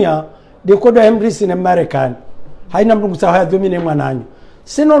ya dunia de kodo emrisi ne Marekani haina mndu sawa domine mwananyu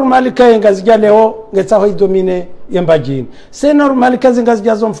c'est normal kaya ngazija leo ngetsaho domine ya Mbadjini c'est normal kazi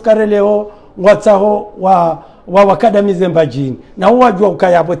ngazija zomfukare leo ngwatsaho wa wakadamize Mbadjini na wajua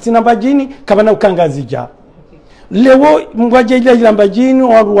ukayabo tina Mbadjini kabana ukangazija lewo mwaje ile Mbadjini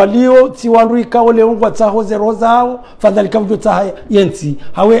walio ti wandu ikao leo ngwatsaho zero zao fadhali kavjo tsaha yenti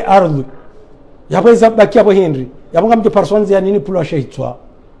hawe ardhi yabeza baki hapo Henry yabonga mjo persons ya nini pulo shahitwa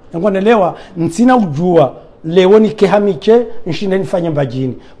ngwanelewa ntina ujua leo nikehamiche nshinde nifanye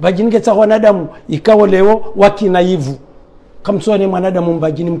Mbadjini getsa wanadamu ikao leo wakinaivu kamsone mwanadamu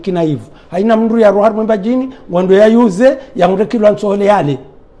Mbadjini mkinaivu haina mndu ya roho Mbadjini wando ya yuze ya mrekilo ansole yale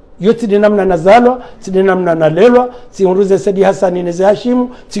yote de namna nazalwa tide namna nalelwa sionruze Saidi Hasani neze Hashimu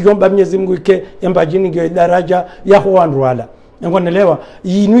tigomba Mwenyezi Mungu ike Mbadjini nge daraja ya ho wandu wala ngwanelewa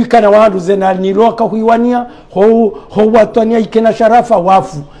yinuika na wandu zena niloka huiwania ho watwania ikena sharafa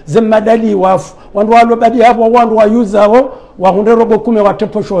wafu zemadali wafu wandu walo badi hapo wandu wayuzao wahunde robo 10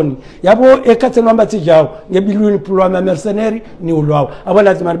 wateposhoni yabo ekate namba tijao ngebiluni pulwa ma mercenary ni ulwao abo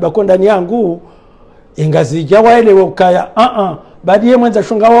lazima bakonda ni yangu ingazija waelewe ukaya badi mwenza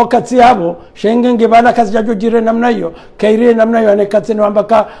shunga wakati yabo shengenge bala kazi jajo jire namna hiyo kaire namna hiyo anekate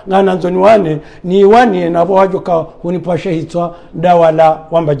nwambaka ngana nzoni wane ni wani nabo wajoka hunipashe hitwa dawala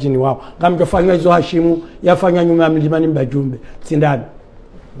wa Mbadjini wao ngamjofanywa hizo Hashimu yafanya nyuma ya milimani Mbajumbe tindani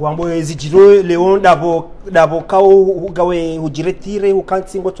wambo ezijiro leo dabo kao gawe ujiretire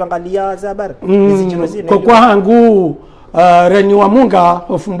ukansingo twangalia za habari ezijiro zine kwa hangu reni wa munga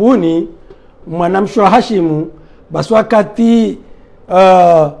ofumbuni mwanamsho Hashimu basi wakati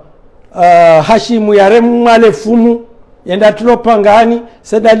Hashimu yaremu male fumu yenda tulopangani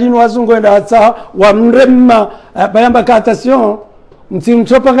sedalini wazungu yenda watsa wa mrema bayamba ka attention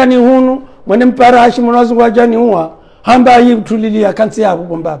mtopangani hunu mwene mpara Hashimu wazungu wajani huwa hamba hii tulilia kansi yabo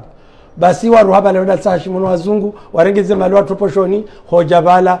bombaba basi waru haba leo datsashi muno wazungu warengeze mali watu poshoni hoja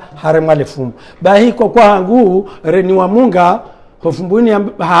bala haremale fumu bahi kwa hangu reni wa munga hofumbuni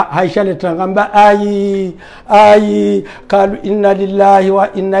haishale tangamba ai kalu inna lillahi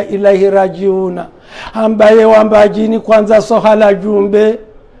wa inna ilaihi rajiuna ambaye wa Mbadjini kwanza sohala jumbe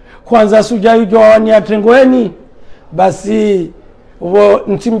kwanza sujayu jwani atengweni basi wo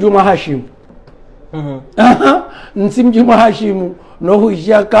ntimjuma Hashimu ntimjuma Hashimu no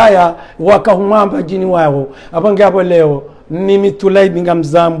huisha kaya wakahuma Mbadjini wao abange abo leo mimi tulai binga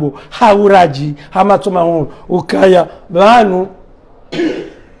mzambu hauraji hamatoma hon ukaya banu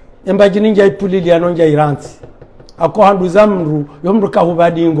Mbadjini njai pulili anonja iranti ako handu zamru yomru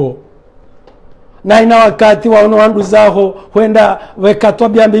kahubadingo na ina wakati waono handu zaho huenda wekatwa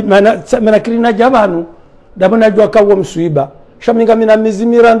biambi menakirina jabanu dabona jwa kawo msuiba shaminga mina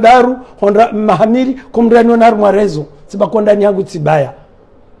mizimira ndaru honda mahamiri kumrani onaru mwarezo sibakonda ni yangu tibaya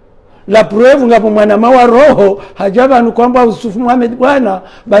la preuve ngapo mwana mawa roho hajabanu kwamba Yusufu Muhammad bwana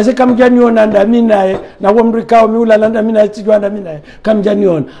basi kamjaniona ndami naye na kwa mrikao miula ndami naye tijwa ndami naye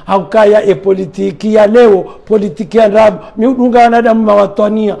kamjaniona haukaya politiki ya leo politiki ya rabu miudunga wanadamu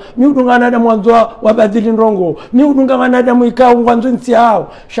mawatonia miudunga wanadamu wanzoa wabadili nrongo miudunga wanadamu ikao wanzo nti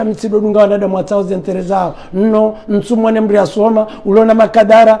hao shamisido dunga wanadamu watao zenterezao no nsumwane mri asoma ulona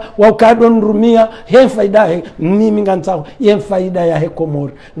makadara waukado nrumia he faida he mimi ngantao ye faida ya he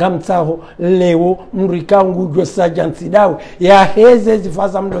Komori ngamtao leo mrikao ngujwe sajansi dawe ya heze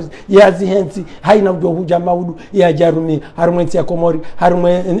zifaza mdozi ya zihensi haina ujo huja maudu ya jarumi harumwensi ya Komori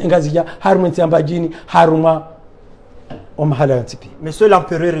harumwe ngazija harumwensi ya Mbadjini haruma omahala ya tipi Monsieur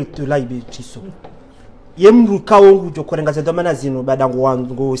l'empereur Tulaïbi Chiso yemrukao ngujo korengaza domana zino badango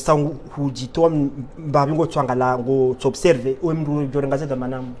wango sangu hujitoa mbabingo twangala ngo observe omru jorengaza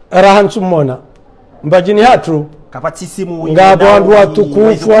domana rahansumona Mbadjini hatu kapatisimu ngabo wandu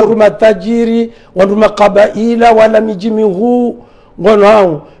watukufu wandu matajiri wandu makabaila wala mijimi huu ngono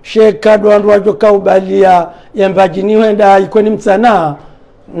hao shekadu wandu wajoka ubalia ya Mbadjini wenda ikoni mtsana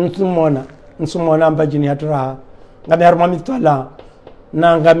nsumona Mbadjini hatu raha ngami haruma mitwala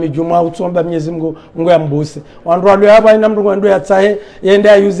na ngami juma utsomba Mwenyezi Mungu ya mbuse wandu walu hapa ina mndu wandu ya tsahe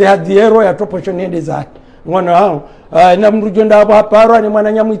yenda yuze hadiero ya toposhoni yende zake ngono hao na mrujo ndabo haparo ni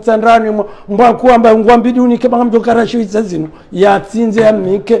mwana nyamwitsandrani mbwa amba ngwambidi unike bangamjokarashi zazino ya tsinze ya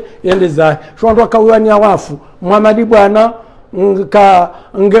mike yende za shondwa kawani awafu Muhammad bwana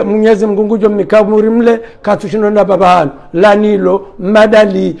Mwenyezi Mungu ngujo mnikamuri mle katushino na babahalo lanilo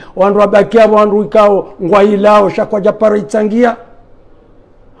madali wandu wabakia wandu ikao ngwailao shakwa japaro itsangia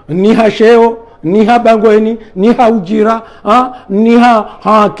ni hasheo ni habangweni ni haujira ni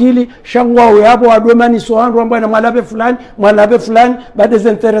akili shangwa yabo wadwemani soandu ambao na mwalabe fulani baada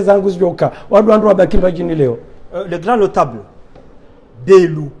zentere zangu zijoka wadu wabaki Mbadjini leo le grand notable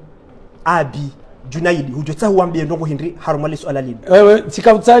Belu Abi Junaidi hujota huambie ndongo hindri harumali swala lini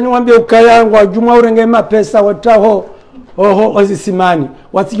sikavutani wambie ukayangwa juma urenge mapesa wataho ozisimani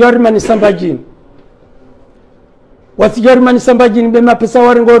watijorima ni Mbadjini watijorima ni Mbadjini be mapesa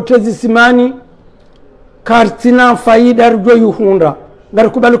warengo tezi simani kartina faida rujo yuhunda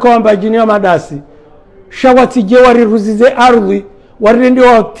ngarikubaluka wa Mbadjini wa madasi shawatije wariruzize ardhi warende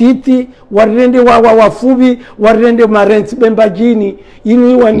wa titi warende wa wafubi warende marenti Mbadjini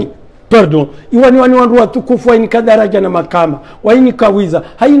iwani iwani wandu watukufu wa inika daraja na makama wa inika wiza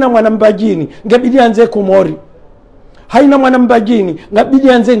haina mwana Mbadjini ngabidi anze Komori haina mwana Mbadjini ngabidi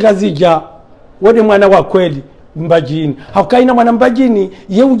anze ngazija wode mwana wa kweli Mbadjini haukaina mwana Mbadjini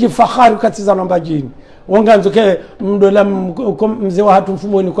ye ujifahari katiza na Mbadjini wanganzuke mdola mzee wa hatu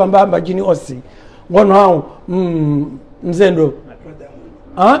mfumoni kwamba Mbadjini osi ngono hao mzendo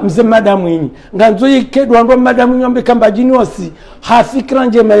mzee madamu yinyi nganzo yikedwa ndo madamu nyombe Mbadjini osi hafikira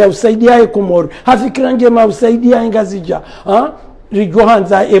njema ya usaidia Komori hafikira njema ya usaidia ngazija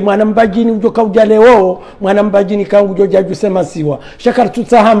rijohanza mwana Mbadjini ujoka ujaleo mwana Mbadjini kangu ujoja jusema siwa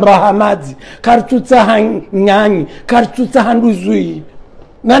shakartutsa hambra hamazi kartutsa hanyanyi kartutsa handuzui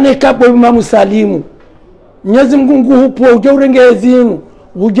nane kabo Imamu Salimu Mwenyezi Mungu hupo uje urengezinu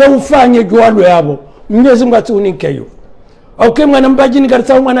uje ufanye jwalo yabo Mwenyezi Mungu atunikeyo okay mwana Mbadjini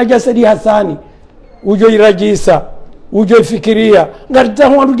kartsa mwana Jasadi Hasani uje irajisa uje fikiria kartsa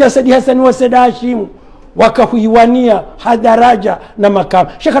mwana Jasadi Hasani wa Seda Hashimu wakahuiwania hadaraja na makama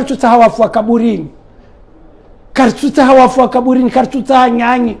shakartutsa hawafu kaburini kartutsa hawafu kaburini kartutsa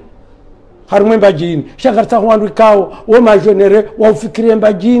nyanyi harumwe Mbadjini shakartsa wandu kao wa majonere wa ufikirie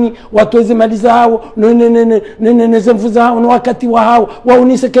Mbadjini watoze maliza hao nene zemfuza hao wakati wa hao wa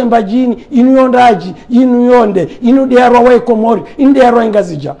uniseke Mbadjini inuyondaji inuyonde inudiarwa wa Komori indiarwa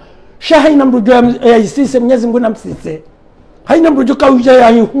ngazija shahaina mrujo ya isise Mwenyezi Mungu namsise haina mrujuka uja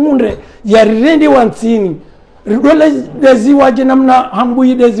ya hunde ya rende wansini ridole dezi waje namna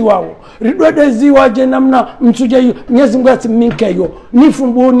hambuyi dezi wao ridole dezi waje namna msuje yu Mwenyezi Mungu asiminkeyo ni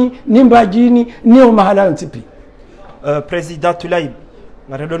Fumbuni ni Mbadjini ni mahala ntipi. President Tulaib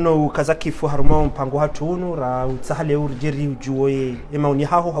ngaredono kazakifu haruma mpango hatunu ra utsahale urjeri ujuwe emauni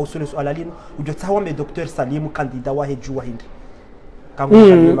haho hausule swala lino ujotsawa me Dr. Salimu kandida wa hejuwa hindi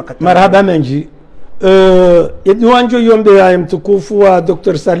marhaba menji edwanjo yombe ya mtukufu wa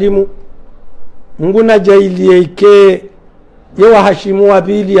Dr. Salimu nguna jailie ke yewa hashimu wa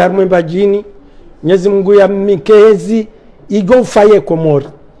bili haruma Mbadjini Mwenyezi Mungu ya mikezi igo faye Komori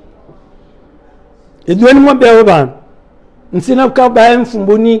edwani mwambe obana nsina ukaba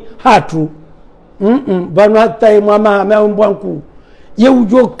Mfumbuni hatu banu hata mwama ameombwanku ye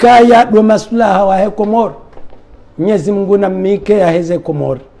ujo kaya do maslaha wa Komori Mwenyezi Mungu na mike ya heze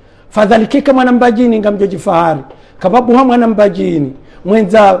Komori fadhalike kama na Mbadjini ngamjoji fahari kababu ha mwana Mbadjini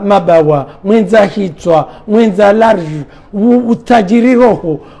mwenza mabawa mwenza hitwa mwenza larju utajiri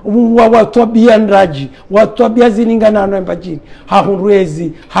roho watobia nraji watobia zilingana na Mbadjini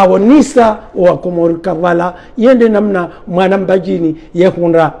hahurezi hawonisa wa Komori kavala yende namna mwana Mbadjini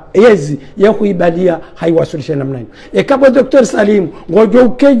yehunra yezi yehuibadia haiwasulisha namna hiyo ekabo Dr. Salim ngojo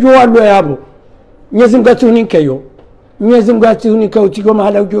ukejo walwe yabo Mwenyezi Mungu atunikeyo Mwenyezi Mungu atunikeyo tigo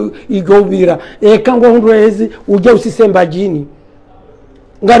mahala ujo igobira ekango hundrezi uja usise Mbadjini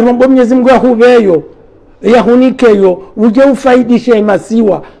ngarombo Mwenyezi Mungu yahubeyo yahunikeyo uje ufaidishe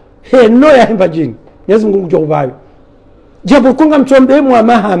masiwa heno ya Mbadjini Mwenyezi Mungu ujo ubayo japo kunga mchombe mwa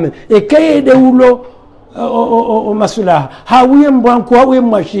mahame ekede ulo o masulaha hawiye mbwanku hawiye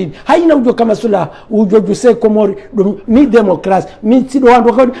mwashidi haina ujo kama sulaha ujo juse Komori mi demokrasi mi tido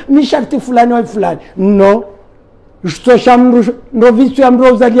wando mi sharti fulani wa fulani no sto shamru ndovitu ya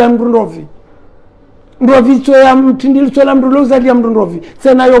mroza ya mrovi ndovitu ya mtindilicho la mroza ya mrovi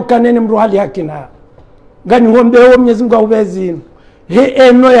tena yo kanene mro hali hakina ngani ngombe wo Mwenyezi Mungu ubezini he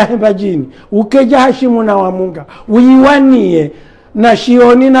eno ya Mbadjini ukeja hashimu na wamunga uyiwanie na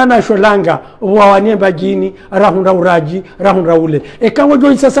shioni na sholanga wawanie Mbadjini rahunda uraji rahunda ule ekango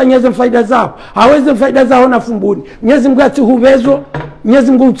jo sasa nyeze faida zao haweze faida zao na Fumbuni Mwenyezi Mungu atihubezo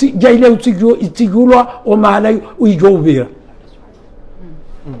Mwenyezi Mungu jaile utijulwa o mahala uijo ubira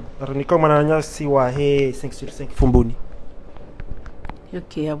niko mwananyasi wa he 5/5 Fumbuni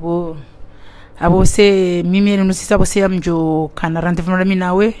okay abo se mimi nusisa bose amjo kana rendezvous na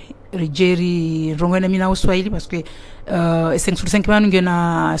minawe rijeri rongwena minawe Swahili parce que 5/5 manu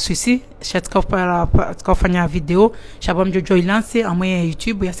ngena Suisse chatka para kufanya video shaba mjo joilance amwe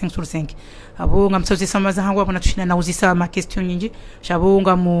YouTube ya 5/5 abo ngamsozi samaza hangu hapo natushina na uzisa ma question nyingi shabo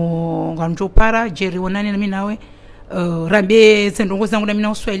ngamjo para jeri wonani na minawe rambe zendongo zangu na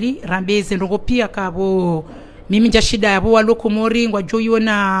minawe Swahili rambe zendongo pia kabo mimi njashida yabo walo Komori ngwa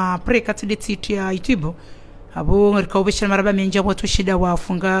joyona pre-catedate ya YouTube abo ngarikaubisha maraba menja watu shida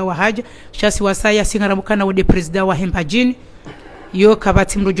wafunga wa haja shasi wasaya singaramukana wode president wa Mbadjini yo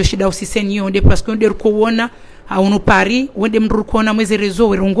kabati mrojo shida usiseni yo nde parce que nde rukuona haunu pari wende mrukuona mwezi rezo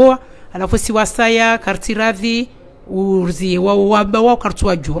werongoa alafu si wasaya kartiravi urzi wa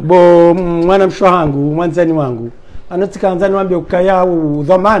kartuwa jua bo mwana mshohangu mwanzani wangu anotika anzani wambie ukaya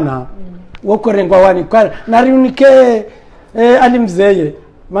udhamana wokorengwa wani kwa nariunike alimzeye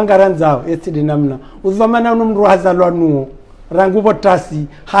mangaranzao etidi namna udhamana unumru hazalwa nuo rangu botasi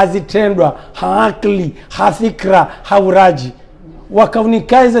hazitendwa haakli hafikra hauraji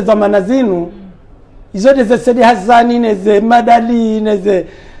wakaunikaze dhamana zinu izote ze sedi hazani neze madali neze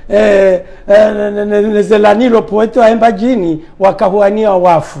neze lanilo poeto wa Mbadjini wakahuania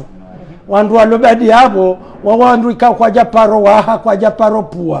wafu wandu walobadi habo wawandu ikawa kwa japaro waha kwa japaro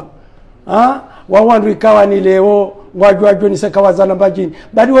pua wawandu ikawa ni leo wajwajo ni seka wazala Mbadjini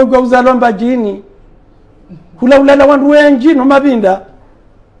badi wajwa uzala Mbadjini hula wandu wengi no mabinda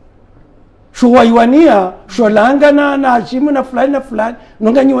shuwa iwania sholanga na hashimu na fulani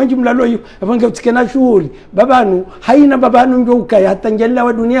nonganyi wengi mlalo yu abange utikena shuhuri babanu haina babanu njo ukaya hata njela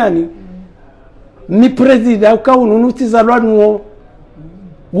wa duniani ni president ukaunu nutizalwa nuo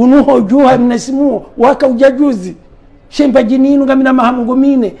unuho juha mnasimu waka ujajuzi Mbadjini inu ngamina mahamungu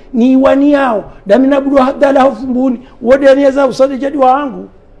mine ni iwani yao damina budu hadala Fumbuni wode nieza usode jadi wangu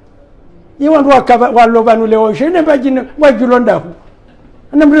iwandu wakava walobanu leo Mbadjini wajulondahu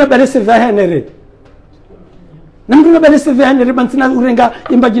namruna balese vahenere bantina urenga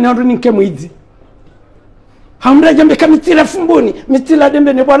Mbadjini ndo ninke muizi hamra jambe kamitila Fumbuni mitila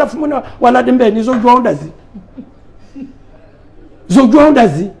dembe ne wala Fumbuni wala dembe ni zojwa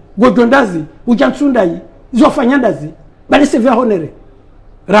ondazi gojondazi ujantsundai zofanyandazi balese vahonere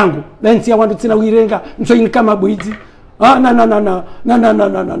rangu bensi ya wandu tina uirenga msoyini kama buizi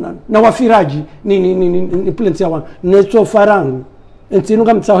na wafiraji ni plenty ya neto farangu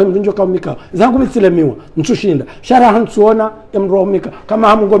ntinuga mtsaho mnjo kaumika zangu mitsilemiwa ntsushinda shara hantsuona emromika kama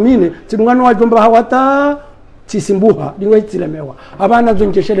hamungomine tinungano wajomba hawata tisimbuha diwe tsilemewa abana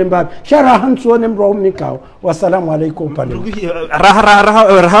zonjeshele mbabi shara hantsuona emromika wasalamu alaikum pale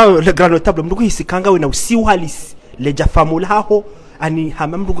raha le grand notable mndugu hisikanga wena usiu halisi leja famula haho ani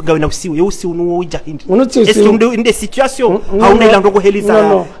hamamdu gawe na usiu yosi unuo jahindi esto inde situation hauna ila ndogo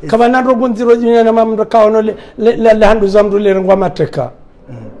heliza kama na ndogo nziro jinya na mamdu kaono le handu zamdu le ngwa mateka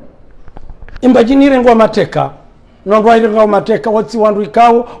Mbadjini rengwa mateka nondwa rengwa mateka wati wandu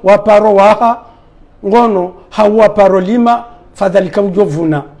ikao waparo waha ngono hawa paro lima fadhalika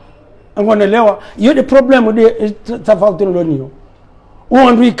ujovuna ngonelewa iyo de problem de tafauti ndoniyo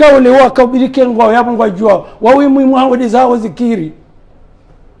wandu ikao le wakabirike ngwa yabo ngwa jua wawe muhimu hawo de zao zikiri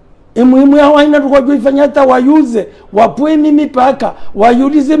muhimu hao haina tukajua ifanya hata wayuze wapwe mimi paka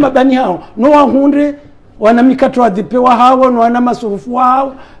wayulize mabani hao no wahunde wana mikato adhipewa hao no wana masurufu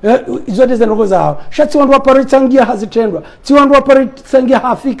hao zote zenogo zao shati wandu waparitsangia hazitendwa ti wandu waparitsangia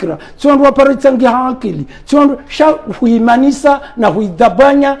hafikra ti wandu waparitsangia akili ti wandu sha huimanisa na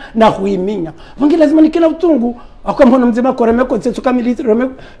huidabanya na huiminya wangi lazima nikila utungu akamhono mzima koremeko tsetsu kamiliti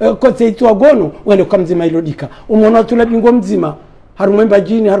remeko tsetsu agono wale kamzima ilodika umona tula bingo mzima harumwe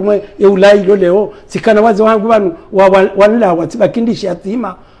Mbadjini harumwe eulailo leo sikana wazi wangu banu wanla watibakindisha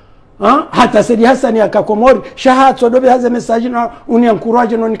yatima hata Sedi Hasani akakomori shahatso dobe haze message na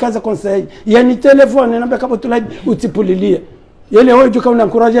uniankuraje no nikaza conseil yani telefone namba kabo tulaji utipulilie yele wewe juka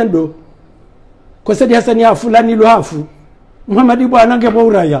unankuraje ndo kwa Sedi Hasani ya fulani lo hafu Muhammad bwana ngebo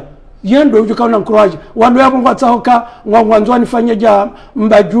uraya yendo juka unankuraje wandu yabo ngwatsahoka ngwanzwa nifanye ja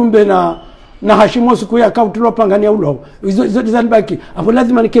Mbajumbe na Hashimo siku ya kautulo pangania ulo izo dizanbaki hapo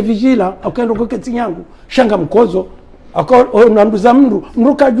lazima nikevijila akaenda kwa keti yangu shanga mkozo akao nanduza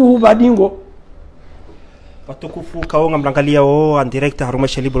mruka juu badingo watukufu kaonga mrangalia en direct haruma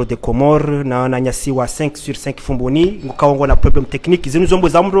libro de Comores na nyasi wa 5 sur 5 fumboni ngukaongo na problem technique zinu zombo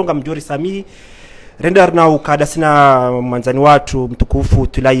za mronga mjori sami render na ukada sina manzani watu mtukufu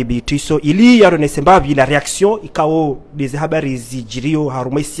Tulayibi Tiso ili yaronese mbavi la reaction ikao des habari zijirio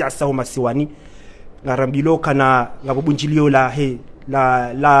haruma siasa au masiwani ngarambilo kana ngabubunjilio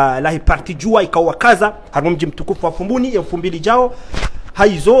la parti jua ikawa kaza haruma mji mtukufu wa fumbuni ya fumbili jao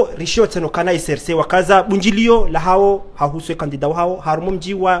haizo rishio teno kana SRC wakaza bunjilio la hao hahuswe kandida hao haruma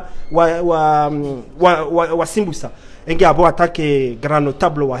mji wa Simbusa enge abo atake grand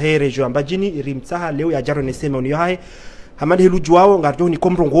notable wa region Mbadjini rimtsaha leo ya jaro nesema uniyo hae hamani hiluju wao ngardo ni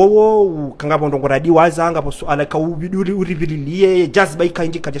komrongowo kangabo ndongoradi waza ngabo ala ka uribililie jazba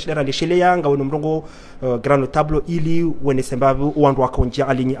ikainjika jashara leshelea ngawo mrongo grand notable ili wenesembabu wandu wakonjia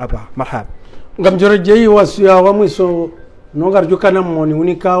alinyi aba marhaba ngamjorejei wasuya wa mwiso nongarjo kana moni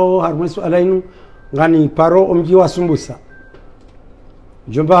unikao harmweso alainu ngani paro omji wa Sumbusa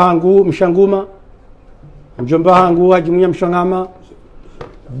jomba hangu mshanguma mjomba hangu wajimunya mshangama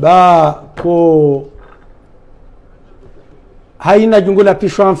ba ko haina jungula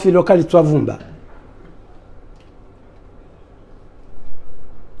pishwa mfilo kali twavumba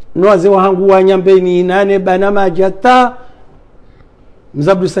noaze wahangu wanyambeni nane bana majata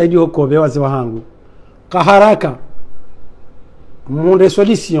mzabdu saidi hokobe waze wahangu kaharaka munde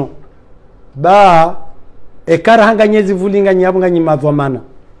solution ba ekara hanga nyezi vulinga nyabunga nyimadhomana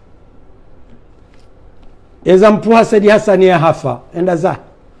eza mpuha Sedi Hasani ya hafa enda za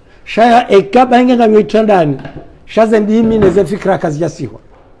shaya ekaba hinga nga mitandani shaze ndimi neze fikra kazi yasiwa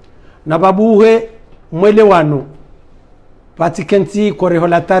na babuhe mwele wano patikenti koreho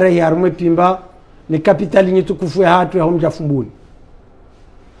la tarehe ya rumwe pimba ni kapitali nyitukufu ya hatu ya homja fumbuni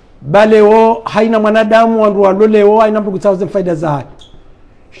baleo haina mwanadamu wandu waloleo haina mbugu tauze faida za haki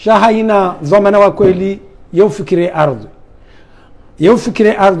sha haina zomana wa kweli yeufikire ardhi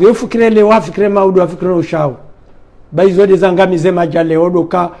yeufikire leo hafikire maudu hafikire ushawo baizode zangamize majale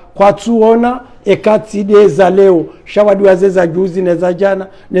odoka kwa tuona ekati za leo shawadi wazeza juzi neza jana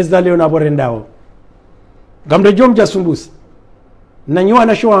neza leo na borendao gamrejo mja Sumbusa na nyiwa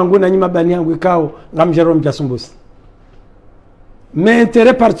na show wangu na nyima bani yangu ikao ngamjero mja Sumbusa mais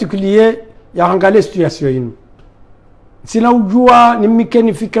intérêt particulier ya hangale situation yinu sina ujua ni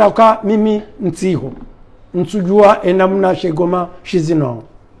mikeni fikra ka mimi ntiho nsujua enamna shegoma shizino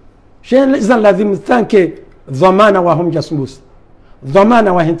shen zan lazim tanke dhamana wa homja Sumbusa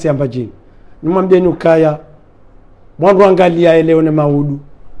dhamana wa hinti ya Mbadjini nimwambie nukaya mwangu angalia eleo na maudu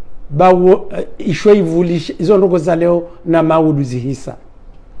bawo ishwe ivulisha izo ndogo za leo na maudu zihisa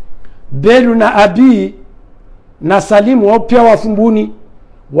belu na abi na Salimu wao pia wafumbuni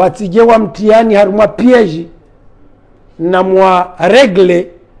watije wa mtiani harumwa pieji na mwa regle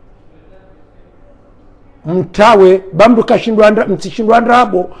mtawe bamdu kashindwa mtishindwa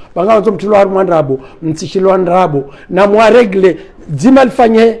ndrabo bangazo mtilo haru ndrabo mtishilwa ndrabo na mwa regle zima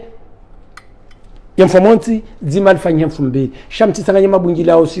lifanye yamfomonti zima lifanye mfumbi shamti sanganye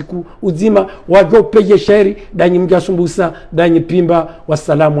mabungila usiku uzima wajo peje shairi danyi mjasumbusa danyi pimba.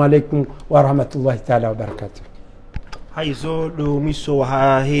 Wassalamu alaikum wa rahmatullahi ta'ala wa barakatuh. Haizo do miso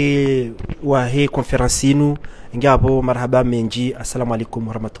wa he konferensinu ngabo marhaba menji. Assalamu alaikum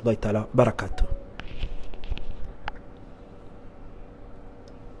wa rahmatullahi ta'ala wa barakatuh.